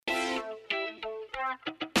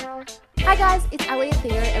Hi guys, it's Ali and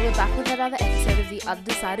Theo, and we're back with another episode of the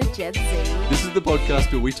Undecided Gen Z. This is the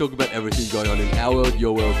podcast where we talk about everything going on in our world,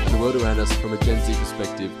 your world, and the world around us from a Gen Z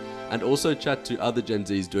perspective, and also chat to other Gen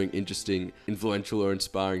Zs doing interesting, influential, or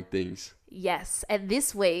inspiring things. Yes, and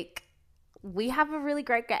this week, we have a really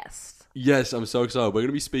great guest. Yes, I'm so excited. We're going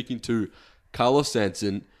to be speaking to Carlos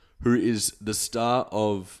Sanson, who is the star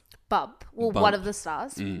of Bump. Well, Bump. one of the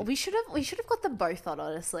stars. We should have got them both on,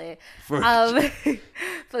 honestly. For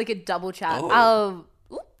like a double chat. Oh.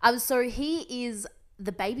 So he is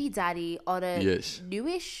the baby daddy on a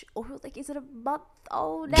newish, or like, is it a month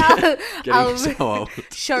old now? Getting so old.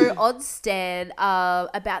 Show on Stan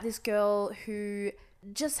about this girl who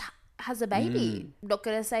just has a baby. I'm not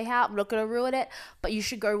going to say how, I'm not going to ruin it, but you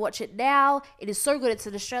should go watch it now. It is so good. It's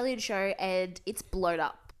an Australian show and it's blown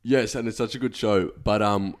up. Yes, and it's such a good show. But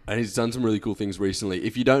and he's done some really cool things recently.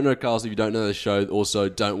 If you don't know Carlos, if you don't know the show, also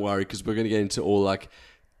don't worry, because we're going to get into all like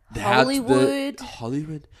Hollywood,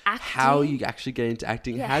 acting. How you actually get into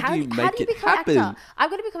acting. Yeah, how do you make it happen? Actor? I'm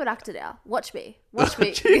going to become an actor now. Watch me. After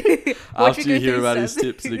you hear about his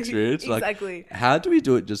tips and experience, exactly. Like, how do we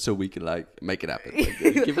do it just so we can like make it happen?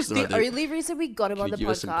 Like, give us the only reason we got him on the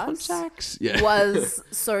podcast was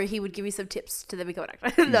so he would give me some tips to then become an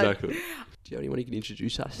actor. No. Exactly. Do you have anyone you can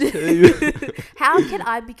introduce us to? How can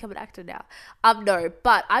I become an actor now? No,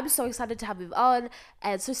 but I'm so excited to have him on,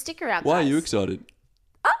 and so stick around. Why guys. are you excited?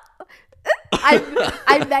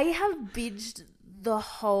 I may have binged the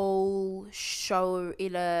whole show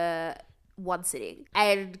in one sitting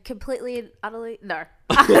and completely and utterly no.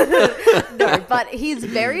 But he's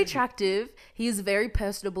very attractive. He's very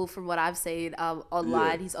personable from what I've seen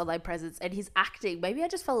online, his online presence and his acting. Maybe I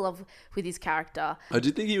just fell in love with his character. I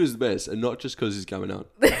did think he was the best, and not just because he's coming out.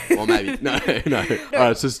 Or maybe. No. All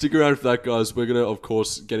right, so stick around for that, guys. We're going to, of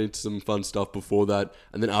course, get into some fun stuff before that,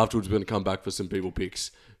 and then afterwards we're going to come back for some people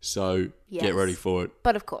picks. So get ready for it.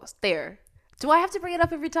 But of course, do I have to bring it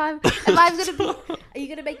up every time? Are you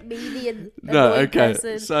going to make me the annoying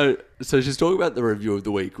person? So she's talking about the review of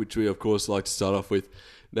the week, which we, of course, like to start off with.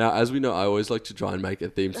 Now, as we know, I always like to try and make a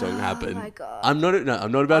theme song happen. Oh my God. I'm not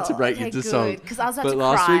about to break into song. Because I was about to cry. But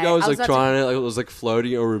last week I was like to...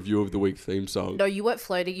 floating a review of the week theme song. No, you weren't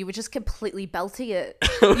floating. You were just completely belting it.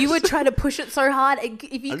 You were trying to push it so hard. And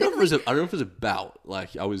if you I don't know if it was about.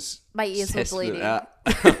 Like, I was my ears were bleeding.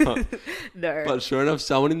 No. But sure enough,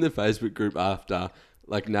 someone in the Facebook group after,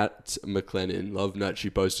 like Nat McLennan, love Nat, she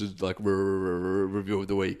posted like review of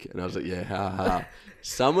the week. And I was like, yeah, ha.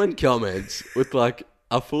 Someone comments with like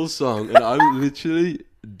a full song, and I'm literally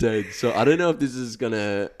dead. So I don't know if this is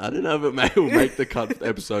gonna. I don't know if it will make the cut for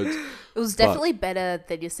episodes. It was definitely better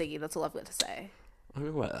than your singing. That's all I've got to say. I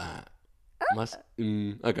don't know about that.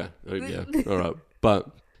 Okay. Oh, yeah. All right. But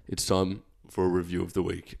it's time for a review of the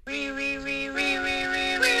week.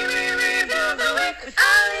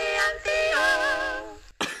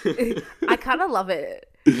 I kind of love it.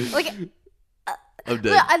 Like, I'm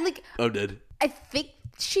dead. I'm dead. I think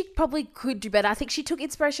she probably could do better. I think she took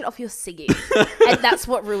inspiration off your singing, and that's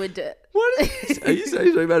what ruined it. What are you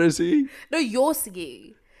saying about her singing? No, your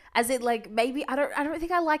singing. As in, like, maybe I don't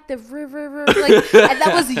think I like the like, and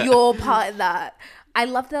that was your part in that. I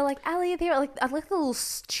love the like Ali there. Like, I like the little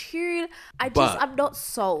tune. I'm not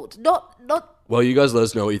sold. Not. Well, you guys let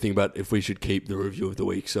us know what you think about if we should keep the review of the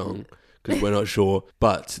week song, because we're not sure.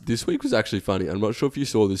 But this week was actually funny. I'm not sure if you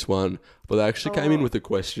saw this one, but they actually came in with a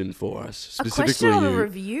question for us. Specifically, a question or a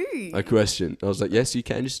review? A question. I was like, yes, you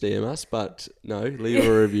can just DM us, but no, leave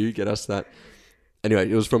a review, get us that. Anyway,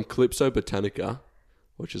 it was from Calypso Botanica,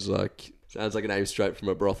 which is like, sounds like a name straight from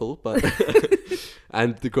a brothel. But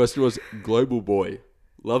and the question was, Global Boy,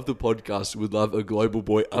 love the podcast, would love a Global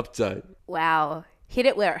Boy update. Wow. Hit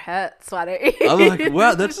it where it hurts, why don't you? I'm like,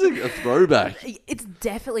 wow, that's like a throwback. It's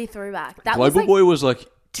definitely throwback. That Global was like Boy was like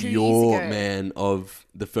 2 your years ago. man of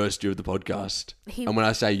the first year of the podcast. And when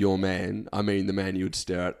I say your man, I mean the man you would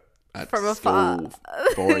stare at from afar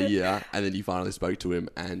for a year, and then you finally spoke to him.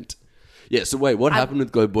 And yeah, so wait, what happened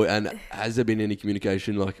with Global Boy? And has there been any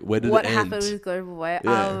communication? Like, where did it end? What happened with Global Boy?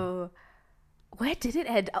 Yeah. Where did it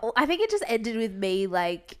end? I think it just ended with me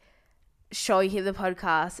like showing him the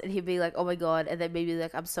podcast and he'd be like, oh my God, and then maybe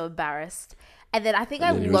like, I'm so embarrassed. And then I think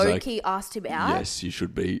I low-key asked him out. Yes, you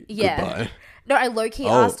should be. Yeah. Goodbye. No, I low-key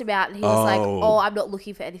asked him out and he was like, oh, I'm not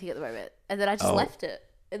looking for anything at the moment. And then I just left it.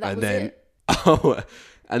 And that was it.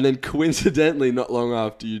 And then coincidentally, not long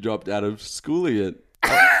after you dropped out of school again.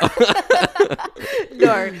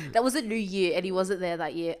 No, that was a New Year, and he wasn't there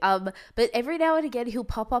that year. But every now and again, he'll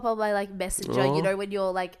pop up on my like messenger. Aw. You know, when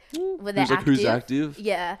you're like when they're Who's like, active. who's active?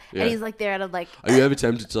 Yeah. Yeah. And he's like there, and I'm like, Are you ever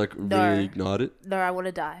tempted to like No. reignite it? no, I want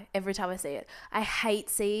to die every time I see it. I hate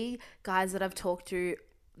seeing guys that I've talked to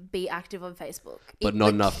be active on Facebook, But It, not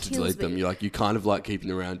like, enough to kills delete them. me. You like, you kind of like keeping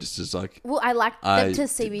them around just as like, Well, I like I them to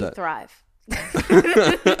see did me that. thrive.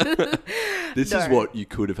 this is No. what you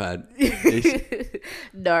could have had. This-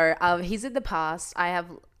 No, he's in the past. I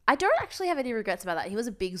don't actually have any regrets about that. He was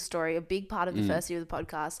a big story, a big part of the first year of the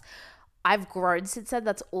podcast. I've grown since then.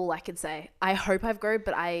 That's all I can say. I hope I've grown,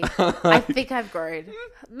 but I think I've grown.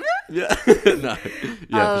 yeah. No.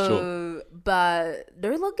 Yeah, for sure. But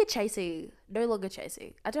no longer chasing. No longer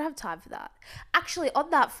chasing. I don't have time for that. Actually, on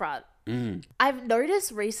that front, I've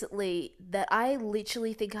noticed recently that I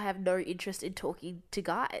literally think I have no interest in talking to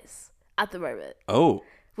guys at the moment, Oh.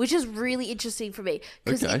 which is really interesting for me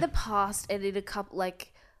because Okay. in the past and in a couple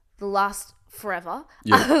like the last forever,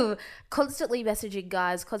 Yeah. constantly messaging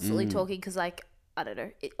guys, constantly talking because like I don't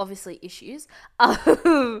know, obviously issues,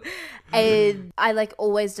 and I like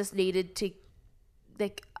always just needed to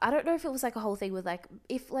like I don't know if it was like a whole thing with like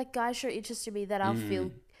if like guys show interest in me, then I'll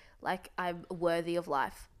feel like I'm worthy of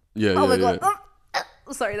life. Yeah, Oh yeah, my yeah. god.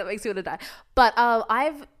 Sorry, that makes me want to die. But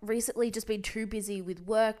I've recently just been too busy with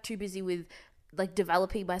work, too busy with like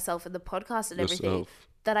developing myself in the podcast and everything Yourself.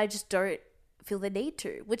 that I just don't feel the need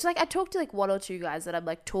to. Which like I talk to like one or two guys that I'm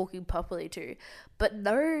like talking properly to, but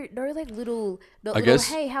no like little, not I little. guess-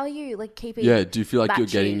 Hey, how are you? Like keeping. Yeah, do you feel like you're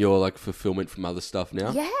matching. getting your like fulfillment from other stuff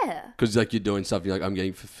now? Yeah. Because like you're doing stuff, you're like, I'm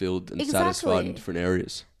getting fulfilled and satisfied in Exactly. different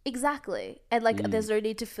areas. Exactly. And like there's no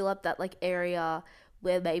need to fill up that like area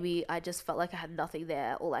where maybe I just felt like I had nothing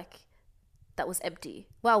there or like that was empty.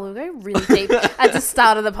 Wow, we're going really deep at the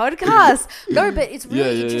start of the podcast. No, but it's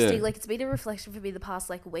really Yeah. interesting. Like it's been a reflection for me the past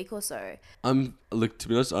like week or so. Look, to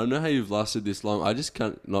be honest, I don't know how you've lasted this long. I just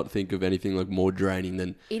can't not think of anything like more draining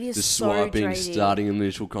than It is just so swiping, draining. starting an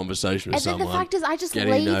initial conversation with And then someone. the fact is I just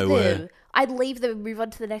getting leave nowhere. them. I'd leave them, move on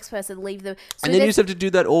to the next person, leave them. So And then you then- just have to do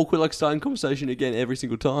that awkward like starting conversation again every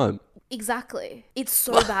single time. Exactly. It's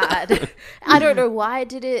so bad. I don't know why I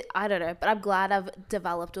did it. I don't know. But I'm glad I've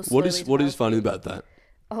developed or slowly What is developed funny it. about that?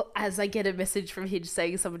 Oh, as I get a message from Hinge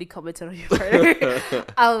saying somebody commented on your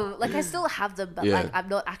photo. Like I still have them, but Yeah. like I'm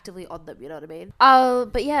not actively on them. You know what I mean?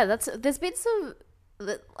 But yeah, there's been some.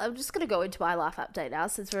 I'm just gonna go into my life update now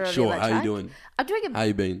since we're on Sure, that how you track. doing? I'm doing How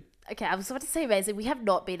you been? okay. I was about to say amazing. We have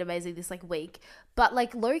not been amazing this like week, but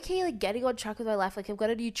like low key, like getting on track with my life. Like I've got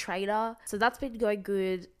a new trainer, so that's been going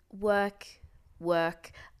good. Work.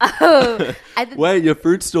 And the Wait, your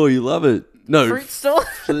fruit store, you love it. No, fruit store.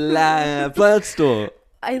 plant store.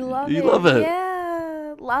 I love You it. love it?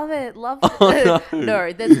 Yeah, love it. Love Oh, it. no.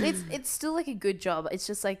 No, it's still like a good job. It's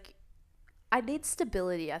just like I need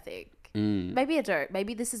stability, I think. Maybe I don't.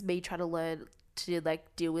 Maybe this is me trying to learn to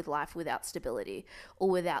like deal with life without stability or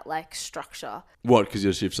without like structure. What? Because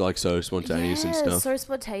your shifts are like so spontaneous and stuff. so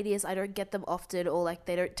spontaneous. I don't get them often, or like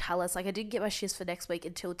they don't tell us. Like I didn't get my shifts for next week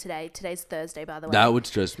until today. Today's Thursday, by the way. That would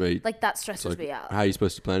stress me. Like that stresses Like, me out. how are you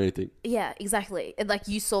supposed to plan anything? Yeah, exactly. And like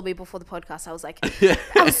you saw me before the podcast, I was like, Yeah.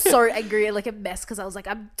 I was so angry and like a mess because I was like,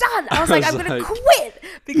 I'm done. I was like, I'm gonna quit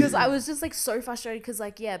because I was just like so frustrated because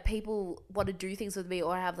like yeah, people want to do things with me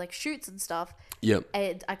or I have like shoots and stuff Yep.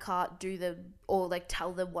 and I can't do them or like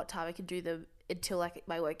tell them what time I can do them until like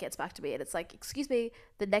my work gets back to me and it's like, excuse me,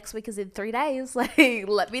 the next week is in 3 days. Like,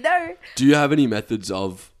 let me know. Do you have any methods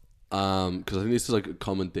of, because I think this is like a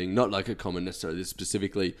common thing, not like a common necessarily this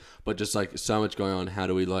specifically, but just like so much going on. How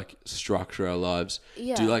do we like structure our lives?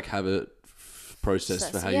 Yeah. Do you like have a process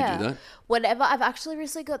for how you do that? Whenever I've actually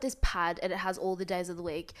recently got this pad and it has all the days of the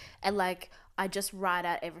week and like I just write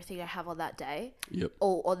out everything I have on that day Yep.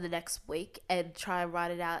 or on the next week and try and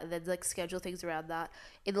write it out and then like schedule things around that.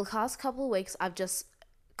 In the past couple of weeks, I've just,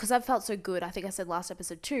 because I've felt so good, I think I said last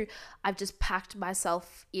episode too, I've just packed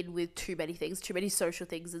myself in with too many things, too many social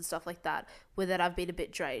things and stuff like that, where then I've been a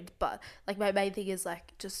bit drained. But like my main thing is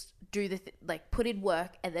like just do like put in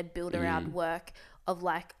work and then build around work of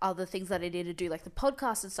like other things that I need to do, like the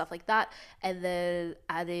podcast and stuff like that, and then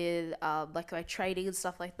add in like my training and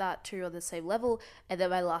stuff like that too on the same level, and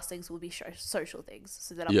then my last things will be social things,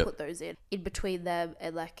 so then I'll Yep. put those in between them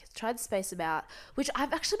and like try and space them out, which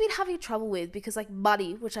I've actually been having trouble with because like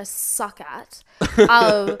money, which I suck at,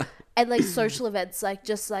 and like social events, like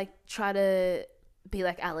just like try to be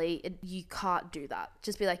like, Ali, and you can't do that.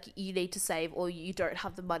 Just be like, you need to save or you don't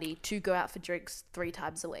have the money to go out for drinks 3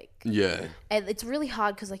 times a week. Yeah. And it's really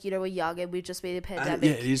hard because, like, you know, we're young and we've just been in a pandemic.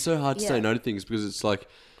 Yeah, it is so hard to say Yeah. no to things because it's like,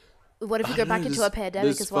 what if you I go don't back know, into a pandemic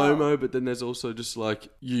there's as well? FOMO, but then there's also just like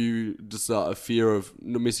a fear of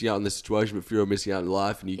not missing out on the situation, but fear of missing out in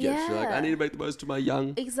life, and you get feel like I Yeah. need to make the most of my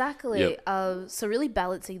young. Exactly. Yep. So really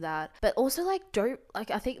balancing that, but also like don't like.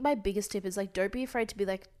 I think my biggest tip is like don't be afraid to be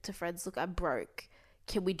like to friends. Look, I'm broke.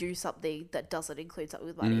 Can we do something that doesn't include something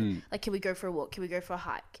with money? Like, can we go for a walk? Can we go for a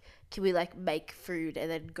hike? Can we like make food and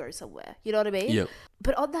then go somewhere? You know what I mean? Yep.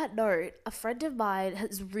 But on that note, a friend of mine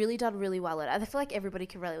has really done really well at it. I feel like everybody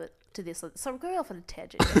can relate to this. So I'm going off on a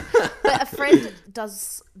tangent here. But a friend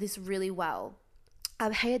does this really well.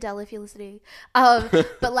 Hey Adele, if you're listening.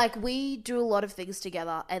 But like we do a lot of things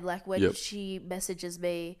together, and like when she messages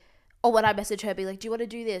me, or when I message her, be like, "Do you want to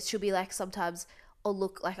do this?" She'll be like, sometimes, "Oh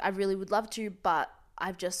look, like I really would love to, but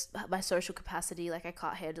I've just my social capacity, like I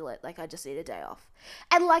can't handle it. Like I just need a day off."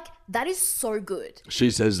 And like that is so good. She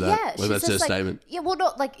says that. Yeah, Well, that's her like, statement. Yeah, well,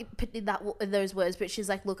 not like in those words, but she's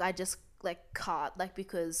like, "Look, I just like can't, like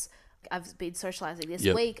because I've been socializing this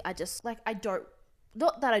week. I just like I don't,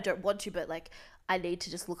 not that I don't want to, but like I need to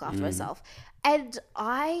just look after myself." And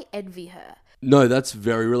I envy her. No, that's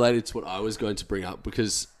very related to what I was going to bring up,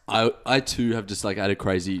 because I too have just like had a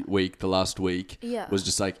crazy week. The last week was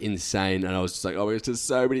just like insane, and I was just like, oh, there's just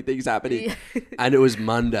so many things happening. And it was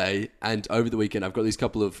Monday, and over the weekend I've got these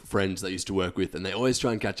couple of friends that I used to work with, and they always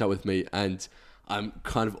try and catch up with me, and I'm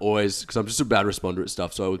kind of always, because I'm just a bad responder at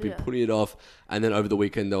stuff, so I would be putting it off. And then over the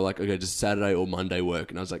weekend they were like, okay, just Saturday or Monday work,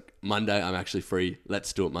 and I was like, Monday I'm actually free,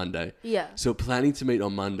 let's do it Monday. So planning to meet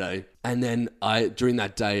on Monday, and then during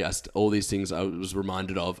that day all these things I was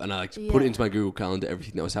reminded of, and I like put it into my Google Calendar,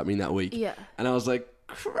 everything that was happening that week. And I was like,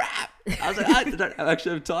 crap, I was like, I don't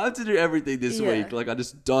actually have time to do everything this week, like I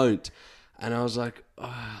just don't. And I was like,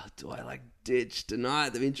 oh, do I like ditch tonight?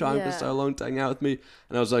 They've been trying for so long to hang out with me.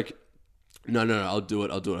 And I was like, no, I'll do it.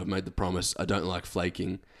 I've made the promise. I don't like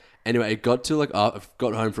flaking. Anyway, it got to like, I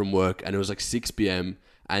got home from work, and it was like 6 p.m.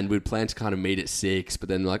 and we'd planned to kind of meet at 6, but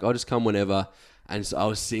then like, I'll just come whenever. And so I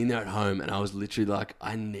was sitting there at home, and I was literally like,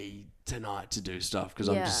 I need tonight to do stuff, because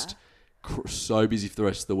I'm just so busy for the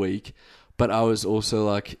rest of the week. But I was also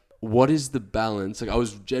like, what is the balance? Like I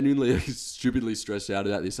was genuinely stupidly stressed out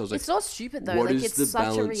about this. I was like, it's not stupid though. Like it's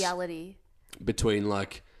such a reality between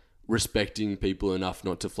like respecting people enough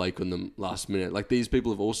not to flake on them last minute. Like these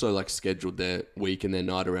people have also like scheduled their week and their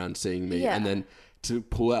night around seeing me, and then to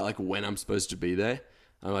pull out like when I'm supposed to be there.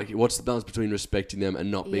 I'm like, what's the balance between respecting them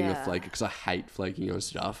and not being a flaker? Because I hate flaking on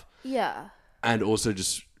stuff. And also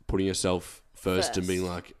just putting yourself first and being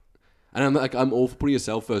like, and I'm like, I'm all for putting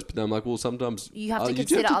yourself first, but then I'm like, well, sometimes you have to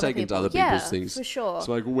consider to other take into people. other people's things. For sure.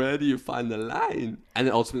 So like, where do you find the line? And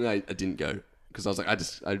then ultimately I didn't go, because I was like,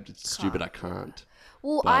 it's stupid, I can't.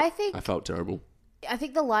 Well, But I think I felt terrible. I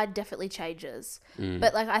think the line definitely changes,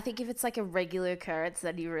 but like I think if it's like a regular occurrence,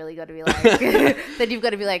 then you really got to be like, then you've got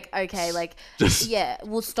to be like, okay, like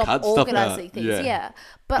we'll stop organizing things.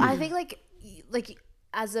 But I think like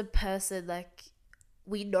as a person, like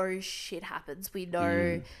we know shit happens. We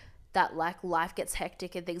know that like life gets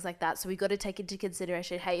hectic and things like that. So we got to take into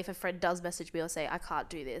consideration, hey, if a friend does message me or say I can't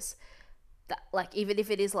do this, that like even if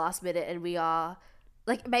it is last minute and we are.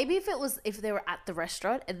 Like, maybe if they were at the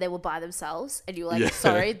restaurant and they were by themselves and you were like,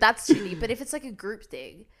 sorry, that's shitty. But if it's like a group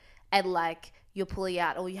thing and like you're pulling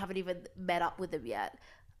out or you haven't even met up with them yet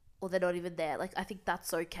or they're not even there, like, I think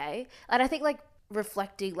that's okay. And I think like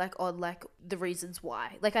reflecting like on like the reasons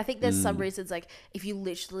why. Like, I think there's some reasons like if you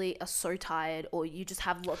literally are so tired or you just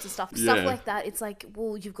have lots of stuff like that, it's like,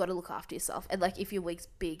 well, you've got to look after yourself. And like if your week's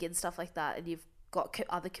big and stuff like that and you've got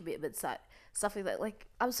other commitments that stuff like that, like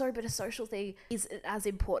I'm sorry, but a social thing is as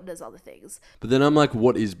important as other things. But then I'm like,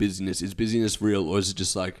 what is business? Is business real, or is it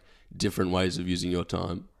just like different ways of using your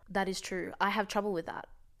time? That is true. I have trouble with that.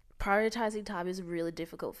 Prioritizing time is really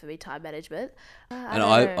difficult for me, time management.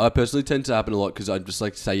 I personally tend to happen a lot because I just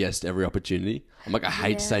like say yes to every opportunity. I'm like, I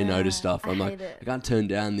hate to say no to stuff. I'm like, I can't turn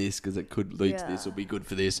down this because it could lead to this or be good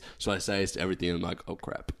for this. So I say yes to everything and I'm like, oh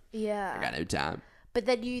crap. I got no time. But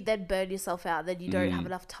then you burn yourself out. Then you don't have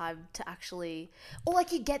enough time to actually... Or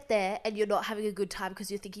like you get there and you're not having a good time because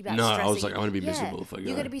you're thinking about stressing. No, I was like, I want to be miserable if I go.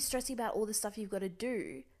 You're going to be stressing about all the stuff you've got to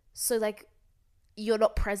do. So like you're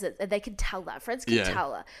not present and they can tell that. Friends can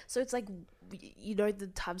tell that. So it's like, you know the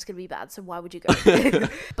time's going to be bad. So why would you go?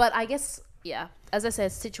 But I guess, as I said,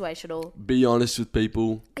 it's situational. Be honest with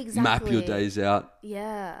people. Exactly. Map your days out.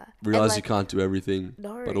 Yeah. Realize you can't do everything.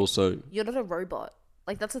 No. But also... You're not a robot.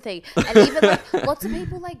 Like, that's the thing. And even, like, lots of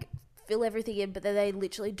people, like, fill everything in, but then they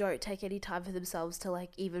literally don't take any time for themselves to, like,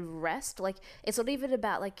 even rest. Like, it's not even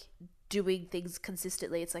about, like, doing things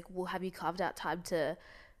consistently. It's like, well, have you carved out time to,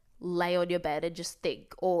 lay on your bed and just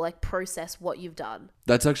think or like process what you've done.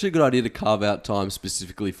 That's actually a good idea to carve out time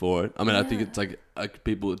specifically for it. I mean, I think it's like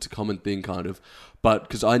people, it's a common thing kind of, but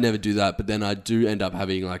because I never do that, but then I do end up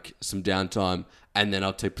having like some downtime and then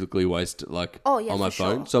I'll typically waste it like on my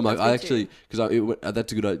phone. Sure. So I'm like, That's I me actually, because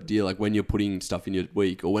that's a good idea. Like when you're putting stuff in your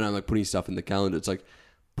week or when I'm like putting stuff in the calendar, it's like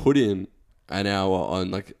put in an hour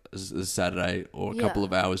on like a Saturday or a couple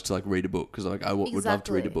of hours to like read a book. Because like I would love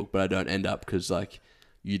to read a book, but I don't end up because like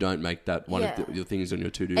you don't make that one of your things on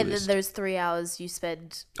your to-do list. And then those 3 hours you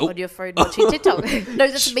spend on your phone watching TikTok. No,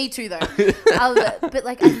 that's me too, though. But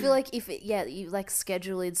like, I feel like if you like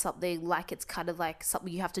schedule in something like it's kind of like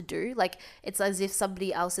something you have to do. Like it's as if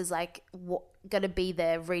somebody else is like gonna be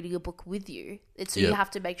there reading a book with you. So you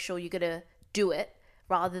have to make sure you're gonna do it.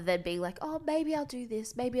 Rather than being like, oh, maybe I'll do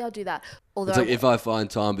this, maybe I'll do that. Although it's like if I find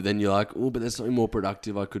time, but then you're like, oh, but there's something more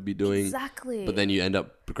productive I could be doing. Exactly. But then you end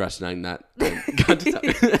up procrastinating that.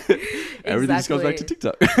 Everything just goes back to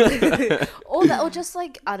TikTok. or just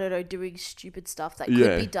like, I don't know, doing stupid stuff that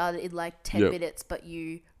could be done in like 10 minutes, but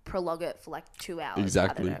you prolong it for like 2 hours.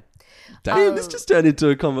 Exactly. I don't know. Damn, this just turned into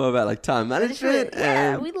a convo about like time management.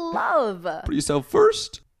 Yeah, we love. Put yourself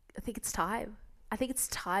first. I think it's time.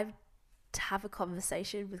 To have a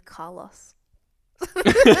conversation with Carlos.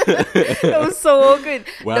 That was so awkward.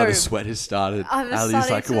 Wow, the sweat has started. Ali's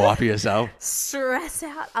like wiping herself. Stress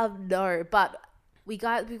out. No, but we've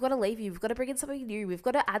got to leave you. We've got to bring in something new. We've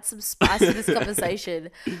got to add some spice to this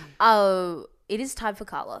conversation. It is time for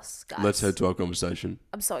Carlos, guys. Let's head to our conversation.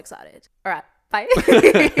 I'm so excited. All right, bye.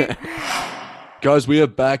 Guys, we are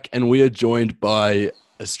back and we are joined by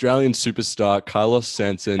Australian superstar Carlos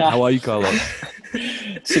Sanson. How are you, Carlos?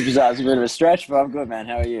 Superstar is a bit of a stretch, but I'm good, man.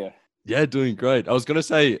 How are you? Yeah, doing great. I was gonna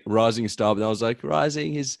say rising star, but I was like,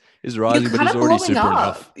 rising is rising, but he's already super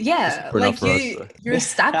enough. Yeah, super like enough you're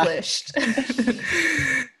established.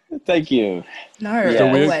 Thank you. No,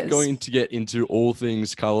 so we're always. going to get into all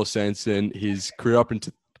things Carlos Sanson, his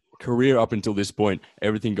career up until this point,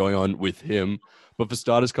 everything going on with him. But for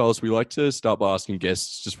starters, Carlos, we like to start by asking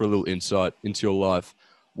guests just for a little insight into your life.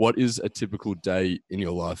 What is a typical day in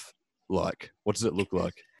your life like? What does it look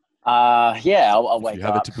like? I'll wake up. You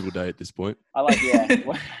have a typical day at this point. No,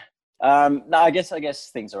 I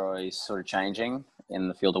guess things are always sort of changing in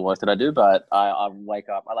the field of work that I do, but I wake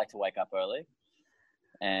up. I like to wake up early,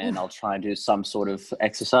 and I'll try and do some sort of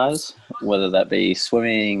exercise, whether that be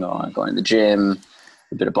swimming or going to the gym,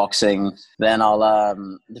 a bit of boxing. Then I'll,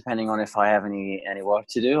 depending on if I have any work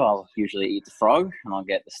to do, I'll usually eat the frog, and I'll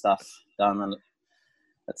get the stuff done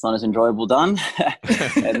that's not as enjoyable done.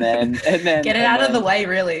 and then get it out of the way,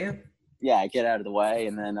 really. Yeah, get out of the way.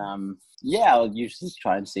 And then, I'll usually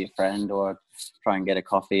try and see a friend or try and get a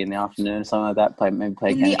coffee in the afternoon, something like that. Maybe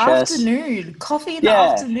play a game of chess. Afternoon. Coffee in the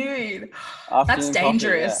afternoon. That's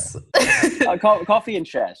dangerous. Coffee and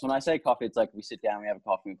chess. When I say coffee, it's like we sit down, we have a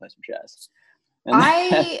coffee, and we play some chess.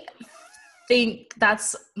 I think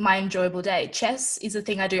that's my enjoyable day. Chess is a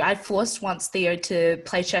thing I do. I forced once Theo to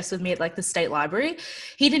play chess with me at like the state library.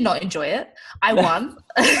 He did not enjoy it. I won.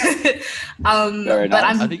 Very nice. But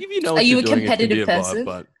I think if you know what are you you're a doing, competitive it can be a person? vibe,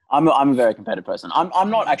 but I'm a very competitive person. I'm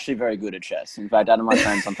not actually very good at chess. In fact, out of my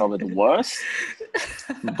friends, I'm probably the worst.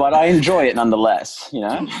 But I enjoy it nonetheless, you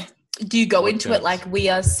know? Do you go into it like we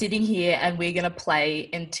are sitting here and we're going to play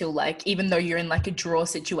until like, even though you're in like a draw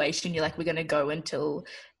situation, you're like, we're going to go until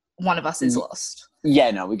one of us is lost?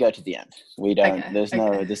 Yeah, no, we go to the end. We don't,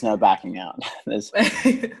 there's no backing out.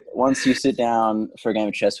 Once you sit down for a game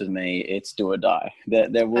of chess with me, it's do or die.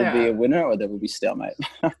 There will be a winner or there will be stalemate.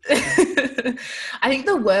 I think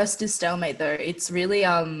the worst is stalemate though. It's really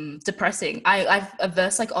depressing. I've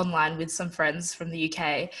versed like online with some friends from the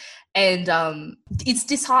UK and it's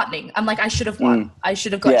disheartening. I'm like, I should have won. I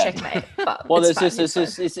should have got checkmate. But well,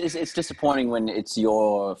 it's disappointing when it's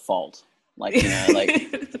your fault. Like, you know, like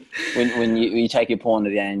when you take your pawn to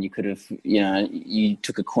the end, you could have, you know, you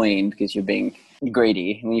took a queen because you're being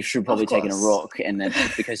greedy when you should probably taken a rook, and then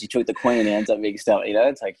because you took the queen, it ends up being stealth. You know,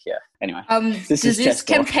 it's like, yeah. Anyway, does this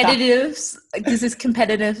competitiveness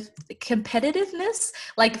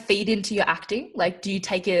like feed into your acting? Like, do you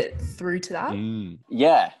take it through to that?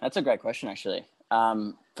 Yeah, that's a great question, actually.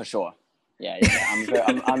 For sure. Yeah.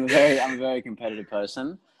 I'm a very competitive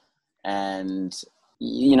person, and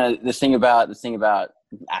you know, the thing about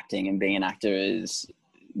acting and being an actor is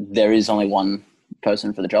there is only one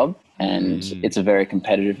person for the job, and it's a very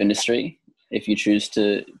competitive industry if you choose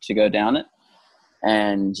to go down it.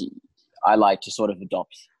 And I like to sort of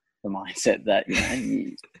adopt the mindset that,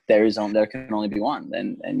 you know, there can only be one,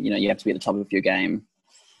 and you know, you have to be at the top of your game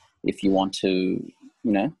if you want to,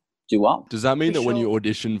 you know, do well. Does that mean For that when you sure.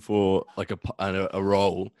 audition for like a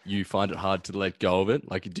role, you find it hard to let go of it?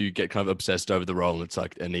 Like, do you get kind of obsessed over the role and it's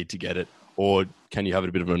like, I need to get it? Or can you have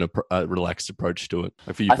a bit of a relaxed approach to it?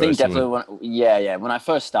 Like for you I think personally? definitely when I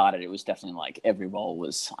first started, it was definitely like every role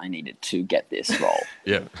was I needed to get this role.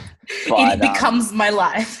 Yeah. But, It becomes my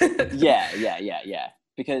life. yeah.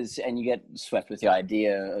 Because and you get swept with the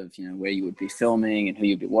idea of where you would be filming and who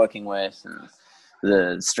you'd be working with and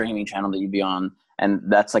the streaming channel that you'd be on, and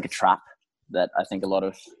that's like a trap that I think a lot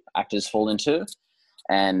of actors fall into.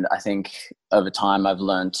 And I think over time I've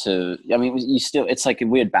learned to, it's like a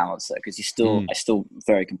weird balance though, because I'm still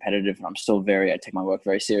very competitive and I take my work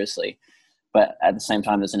very seriously. But at the same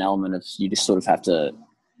time, there's an element of you just sort of have to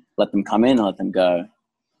let them come in and let them go.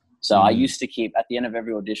 So I used to keep, at the end of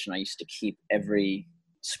every audition, I used to keep every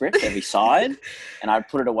script, every side, and I'd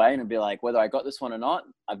put it away and it'd be like, whether I got this one or not,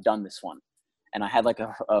 I've done this one. And I had like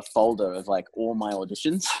a folder of like all my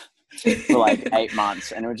auditions for like 8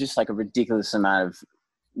 months. And it was just like a ridiculous amount of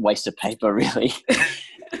waste of paper, really.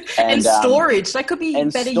 And storage. That could be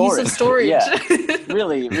better use of storage. Yeah.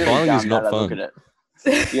 Really Filing is dumb not now that I fun. look at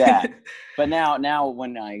it. Yeah. But now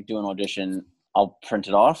when I do an audition, I'll print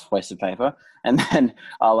it off, waste of paper, and then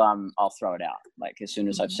I'll throw it out. Like as soon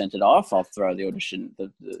as I've sent it off, I'll throw the audition,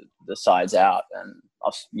 the sides out, and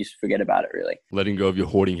I'll just forget about it, really. Letting go of your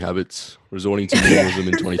hoarding habits, resorting to minimalism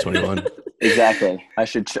in 2021. Exactly. I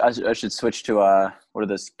should switch to what are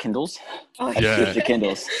those, Kindles? I should switch to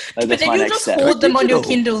Kindles. But then you'll just hoard them on your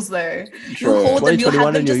Kindles though. True. You'll hoard them, you'll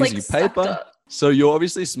have them and you're just like using stacked paper. up. So you're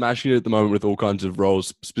obviously smashing it at the moment with all kinds of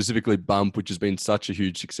roles, specifically Bump, which has been such a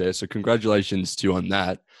huge success. So congratulations to you on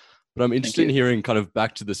that. But I'm interested in hearing kind of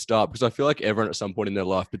back to the start, because I feel like everyone at some point in their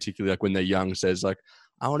life, particularly like when they're young, says like,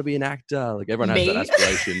 I want to be an actor. Like everyone has that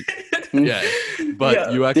aspiration. Yeah.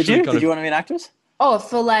 But you actually Did you want to be an actress? Oh,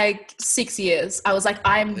 for like 6 years. I was like,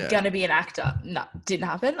 I'm going to be an actor. No, didn't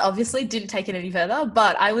happen. Obviously, didn't take it any further,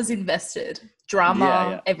 but I was invested.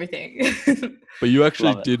 Drama, everything. But you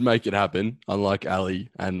actually did make it happen, unlike Ali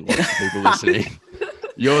and lots of people listening.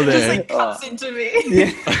 You're there. Just like cuts into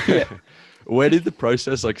me. Yeah. Where did the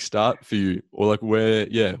process like start for you? Or like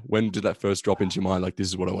when did that first drop into your mind? Like, this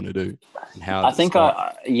is what I want to do. And how? I think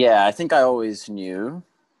I always knew,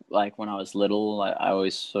 like when I was little, I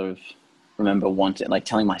always sort of remember wanting, like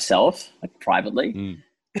telling myself like privately.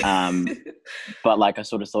 But like I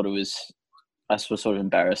sort of thought I was sort of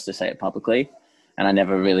embarrassed to say it publicly. And I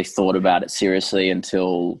never really thought about it seriously and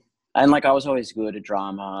like I was always good at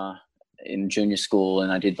drama in junior school,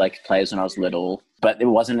 and I did like plays when I was little, but it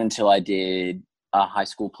wasn't until I did a high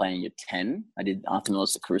school play in year 10. I did Arthur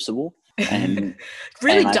Miller's The Crucible. And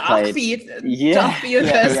really dark for you. Dark for your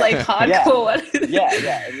first like hardcore one.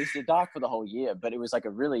 It was dark for the whole year, but it was like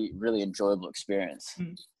a really, really enjoyable experience.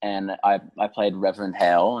 And I played Reverend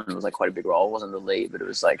Hale, and it was like quite a big role. It wasn't the lead, but it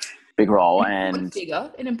was like big role. An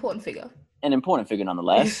important figure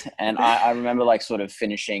nonetheless. And I remember like sort of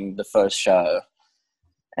finishing the first show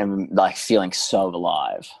and like feeling so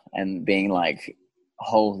alive and being like,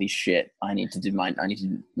 holy shit, I need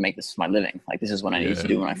to make this my living. Like this is what I need to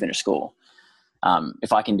do when I finish school.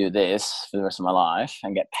 If I can do this for the rest of my life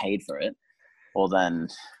and get paid for it, well then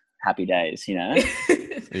happy days,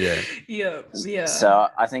 Yeah. So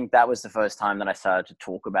I think that was the first time that I started to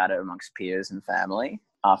talk about it amongst peers and family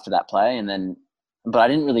after that play. But I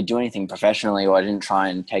didn't really do anything professionally, or I didn't try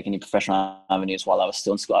and take any professional avenues while I was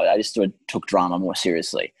still in school. I just took drama more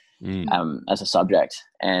seriously as a subject.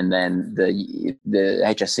 And then the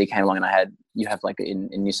HSC came along, and you have like in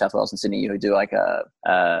New South Wales and Sydney, you do like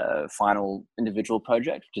a final individual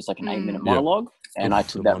project, which is like an 8-minute monologue. And I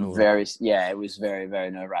took that it was very,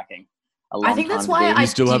 very nerve-wracking. I think that's why I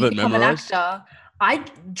still have it become memorized? an actor. I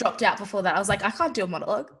dropped out before that. I was like, I can't do a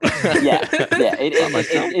monologue.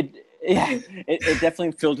 It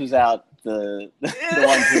definitely filters out the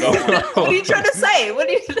ones who don't want it. What are you trying to say? Well,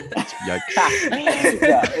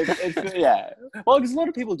 because a lot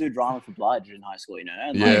of people do drama for blood in high school, and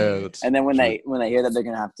and then when they hear that they're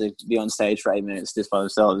going to have to be on stage for 8 minutes just by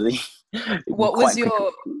themselves. What was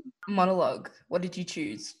your monologue? What did you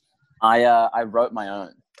choose? I wrote my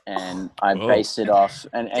own, and I based it off,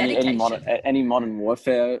 and any Modern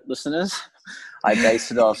Warfare listeners, I based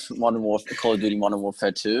it off Call of Duty Modern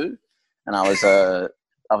Warfare 2, and I was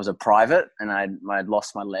a private, and I'd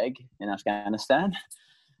lost my leg in Afghanistan,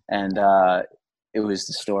 and it was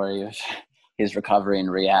the story of his recovery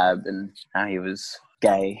and rehab, and how he was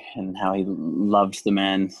gay, and how he loved the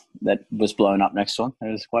man that was blown up next to him.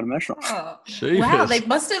 It was quite emotional. Oh, wow, they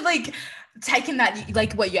must have like taken that,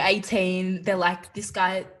 like what, you're 18, they're like, this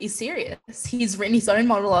guy is serious. He's written his own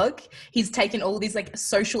monologue. He's taken all these like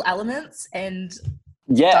social elements and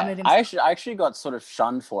done Yeah, it I actually got sort of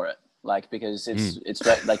shunned for it, like because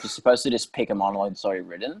like you're supposed to just pick a monologue that's already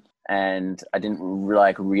written, and I didn't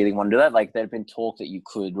really want to do that. Like there'd been talk that you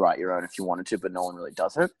could write your own if you wanted to, but no one really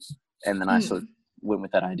does it. And then I sort of went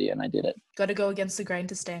with that idea and I did it. Got to go against the grain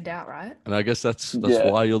to stand out, right? And I guess that's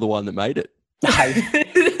why you're the one that made it.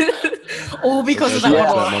 All because of That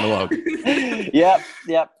that monologue.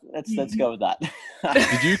 Yep. Let's go with that.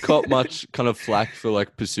 Did you cop much kind of flack for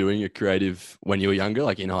like pursuing a creative when you were younger,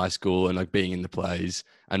 like in high school and like being in the plays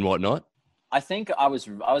and whatnot? I think I was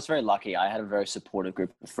very lucky. I had a very supportive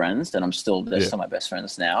group of friends, and they're still my best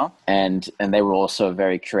friends now. And they were also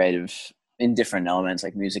very creative in different elements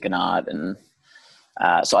like music and art, and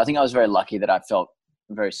so I think I was very lucky that I felt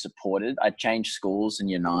very supported. I changed schools in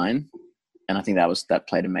year 9, and I think that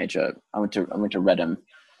played a major. I went to Redham,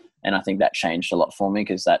 and I think that changed a lot for me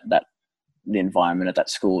because that the environment at that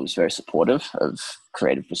school was very supportive of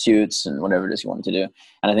creative pursuits and whatever it is you wanted to do.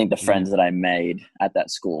 And I think the friends that I made at that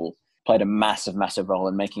school played a massive role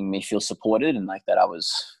in making me feel supported and like that I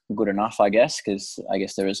was good enough, I guess, because I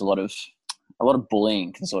guess there is a lot of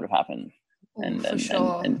bullying can sort of happen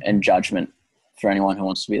and judgment for anyone who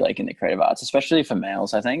wants to be like in the creative arts, especially for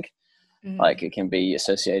males. I think like it can be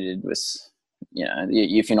associated with, you know,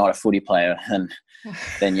 if you're not a footy player,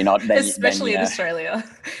 then you're not. Especially in Australia.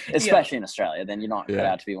 Especially in Australia, then you're not cut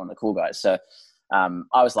out to be one of the cool guys. So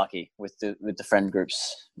I was lucky with the friend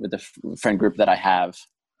group that I have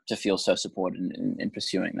to feel so supported in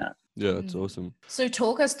pursuing that. Yeah, that's awesome. So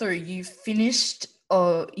talk us through, you finished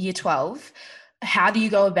year 12. How do you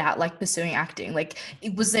go about like pursuing acting? Like,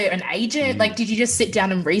 was there an agent? Like, did you just sit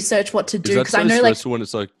down and research what to do? Because I know stressful when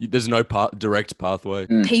it's like there's no direct pathway.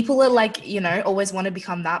 People are like, you know, always want to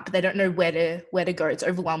become that, but they don't know where to go. It's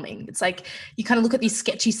overwhelming. It's like you kind of look at these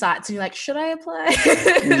sketchy sites and you're like, should I apply?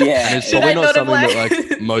 Yeah, and it's probably not something that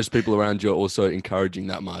like most people around you are also encouraging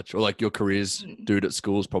that much, or like your careers dude at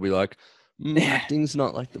school is probably like, acting's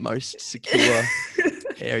not like the most secure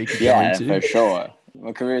area you could go into. Yeah, for sure.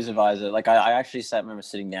 My careers advisor, like I actually remember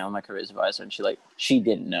sitting down with my careers advisor, and she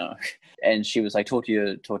didn't know, and she was like, talk to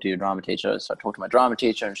your drama teacher. So I talked to my drama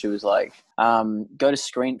teacher, and she was like, try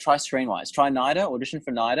Screenwise, try NIDA, audition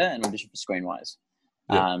for NIDA, and audition for Screenwise.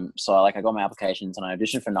 So I got my applications and I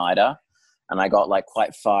auditioned for NIDA, and I got like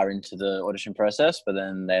quite far into the audition process, but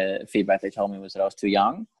then the feedback they told me was that I was too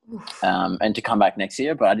young, and to come back next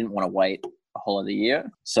year, but I didn't want to wait a whole other year,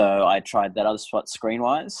 so I tried that other spot,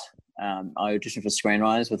 Screenwise. I auditioned for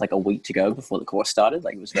Screenwise with like a week to go before the course started.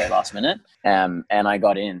 Like it was very last minute. And I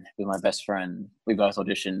got in with my best friend. We both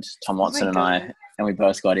auditioned, Tom Watson and I, and we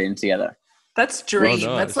both got in together. That's dream.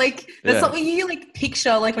 Well, nice. That's like, something you like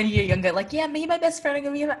picture like when you're younger, like, yeah, me and my best friend are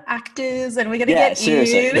going to be actors and we're going to get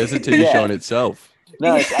seriously. in. There's a TV show in itself.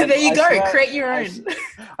 No, there you go. Create your own.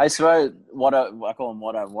 I swear, what I call them,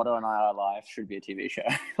 Watto and I Are Live should be a TV show.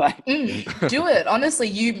 Like, do it. Honestly,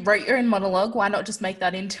 you wrote your own monologue. Why not just make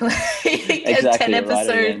that into a 10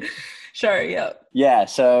 episode show? Yeah. Yeah.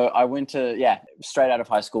 So I went to straight out of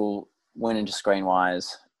high school, went into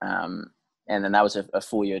Screenwise, and then that was a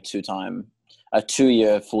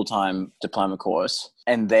 2-year full-time diploma course.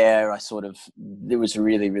 And there it was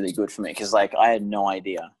really, really good for me because like I had no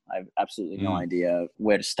idea. I have absolutely no idea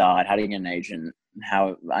where to start, how to get an agent,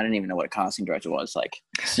 I didn't even know what a casting director was. Like,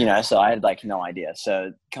 you know, so I had like no idea.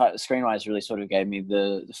 So Screenwise really sort of gave me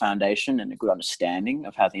the foundation and a good understanding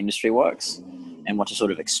of how the industry works and what to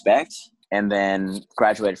sort of expect. And then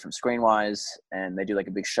graduated from Screenwise, and they do like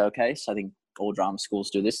a big showcase. I think all drama schools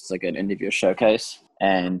do this. It's like an end-of-year showcase,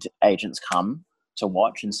 and agents come to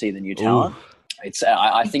watch and see the new talent. It's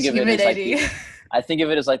I think of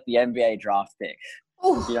it as like the NBA draft pick.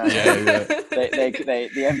 You know,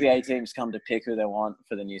 the NBA teams come to pick who they want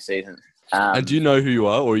for the new season. And do you know who you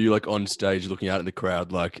are, or are you like on stage looking out in the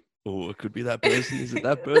crowd like, oh, it could be that person? Is it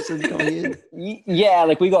that person coming in? Yeah,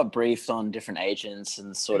 like we got briefed on different agents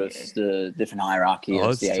and sort of the different hierarchy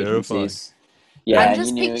of the agencies. Yeah,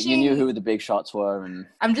 and you knew who the big shots were, and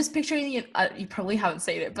I'm just picturing you probably haven't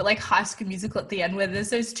seen it, but like High School Musical at the end where there's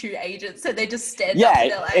those two agents and they just stand up and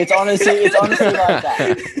they're like... it's honestly like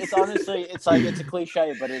that. It's like it's a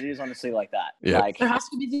cliche, but it is honestly like that. Yeah. Like High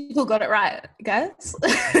School Musical got it right, guys.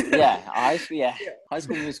 High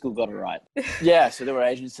School Musical got it right. Yeah, so there were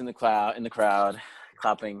agents in the crowd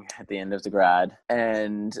clapping at the end of the grad,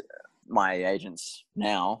 and my agents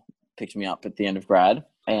now picked me up at the end of grad.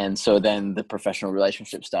 And so then the professional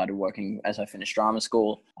relationship started working as I finished drama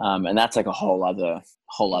school. And that's like a whole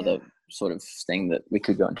other sort of thing that we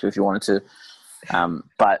could go into if you wanted to.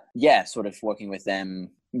 But yeah, sort of working with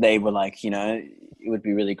them they were like, it would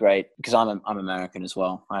be really great because I'm American as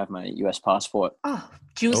well. I have my US passport. Oh,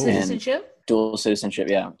 dual Oh. citizenship. Dual citizenship.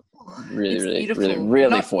 Yeah. Really, It's really, beautiful. really,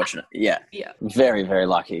 really Not- fortunate. Yeah. Yeah. Very, very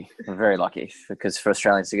lucky. Very lucky because for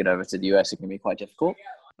Australians to get over to the US, it can be quite difficult.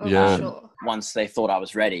 Oh, Yeah. for sure. Once they thought I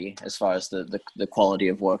was ready, as far as the quality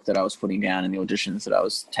of work that I was putting down and the auditions that I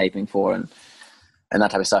was taping for and that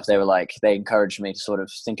type of stuff, they encouraged me to sort of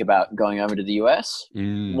think about going over to the US.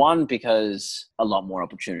 Mm. One, because a lot more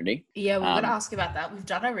opportunity. Yeah, we're gonna ask about that. We've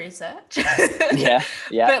done our research. Yeah.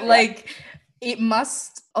 But like, it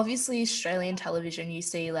must obviously Australian television. You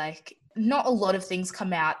see, like, not a lot of things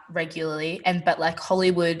come out regularly, but like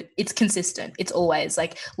Hollywood, it's consistent. It's always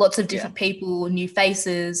like lots of different people, new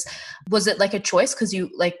faces. Was it like a choice because you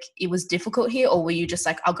like it was difficult here, or were you just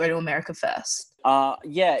like, I'll go to America first?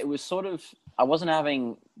 Yeah, it was sort of. I wasn't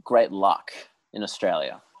having great luck in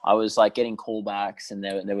Australia. I was like getting callbacks, and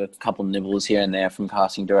there were a couple nibbles here and there from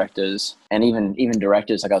casting directors, and even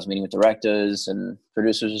directors. Like I was meeting with directors, and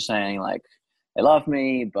producers were saying like they love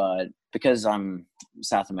me, but because I'm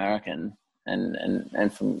South American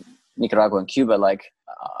and from Nicaragua and Cuba, like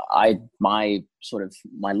my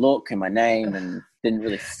look and my name and didn't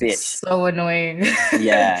really fit. So annoying.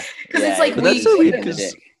 Yeah, because it's like But that's so weird because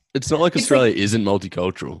because it's not like Australia isn't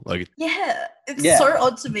multicultural. Like, it's so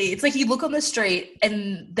odd to me. It's like you look on the street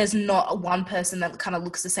and there's not one person that kind of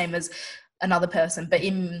looks the same as another person, but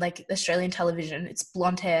in like Australian television, it's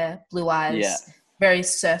blonde hair, blue eyes, very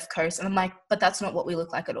surf coast, and I'm like, but that's not what we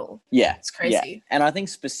look like at all. Yeah, it's crazy. Yeah. And I think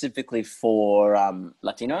specifically for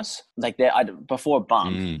Latinos, like before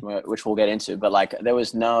Bump, which we'll get into, but like there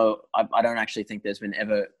was I don't actually think there's been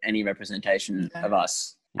ever any representation of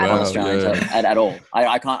us. Wow, Australians at all.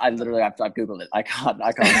 I can't. I've googled it. I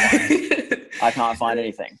can't find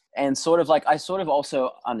anything. And sort of like I sort of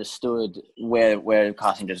also understood where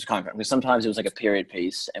casting judges come from, because sometimes it was like a period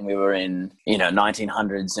piece, and we were in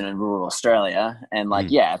 1900s in rural Australia, and like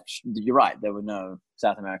you're right, there were no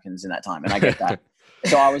South Americans in that time, and I get that.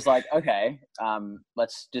 So I was like, okay,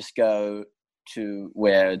 let's just go to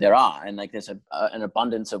where there are, and like there's an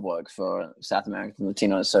abundance of work for South American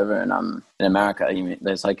Latinos over in America.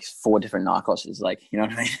 There's like 4 different narcos, like, you know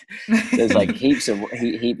what I mean? There's like heaps of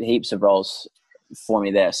roles for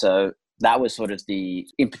me there. So that was sort of the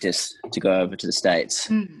impetus to go over to the States.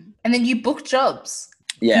 And then you booked jobs.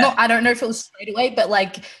 Yeah. I don't know if it was straight away, but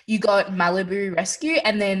like you got Malibu Rescue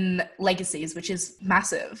and then Legacies, which is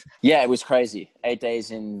massive. Yeah, it was crazy. 8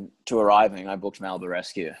 days into arriving, I booked Malibu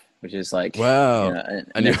Rescue, which is like, wow.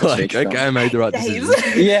 And you're like, okay, I made the right decision.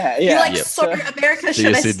 Yeah. You're like, sorry, America, See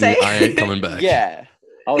should you, I Sydney, stay? I ain't coming back. Yeah.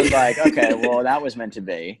 I was like, okay, well, that was meant to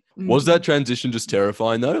be. Was that transition just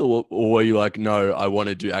terrifying though? Or were you like, no, I want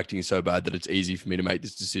to do acting so bad that it's easy for me to make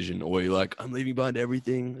this decision? Or were you like, I'm leaving behind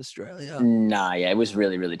everything, Australia? Nah, yeah, it was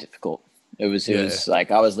really, really difficult. It was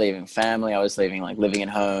like I was leaving family. I was leaving like living at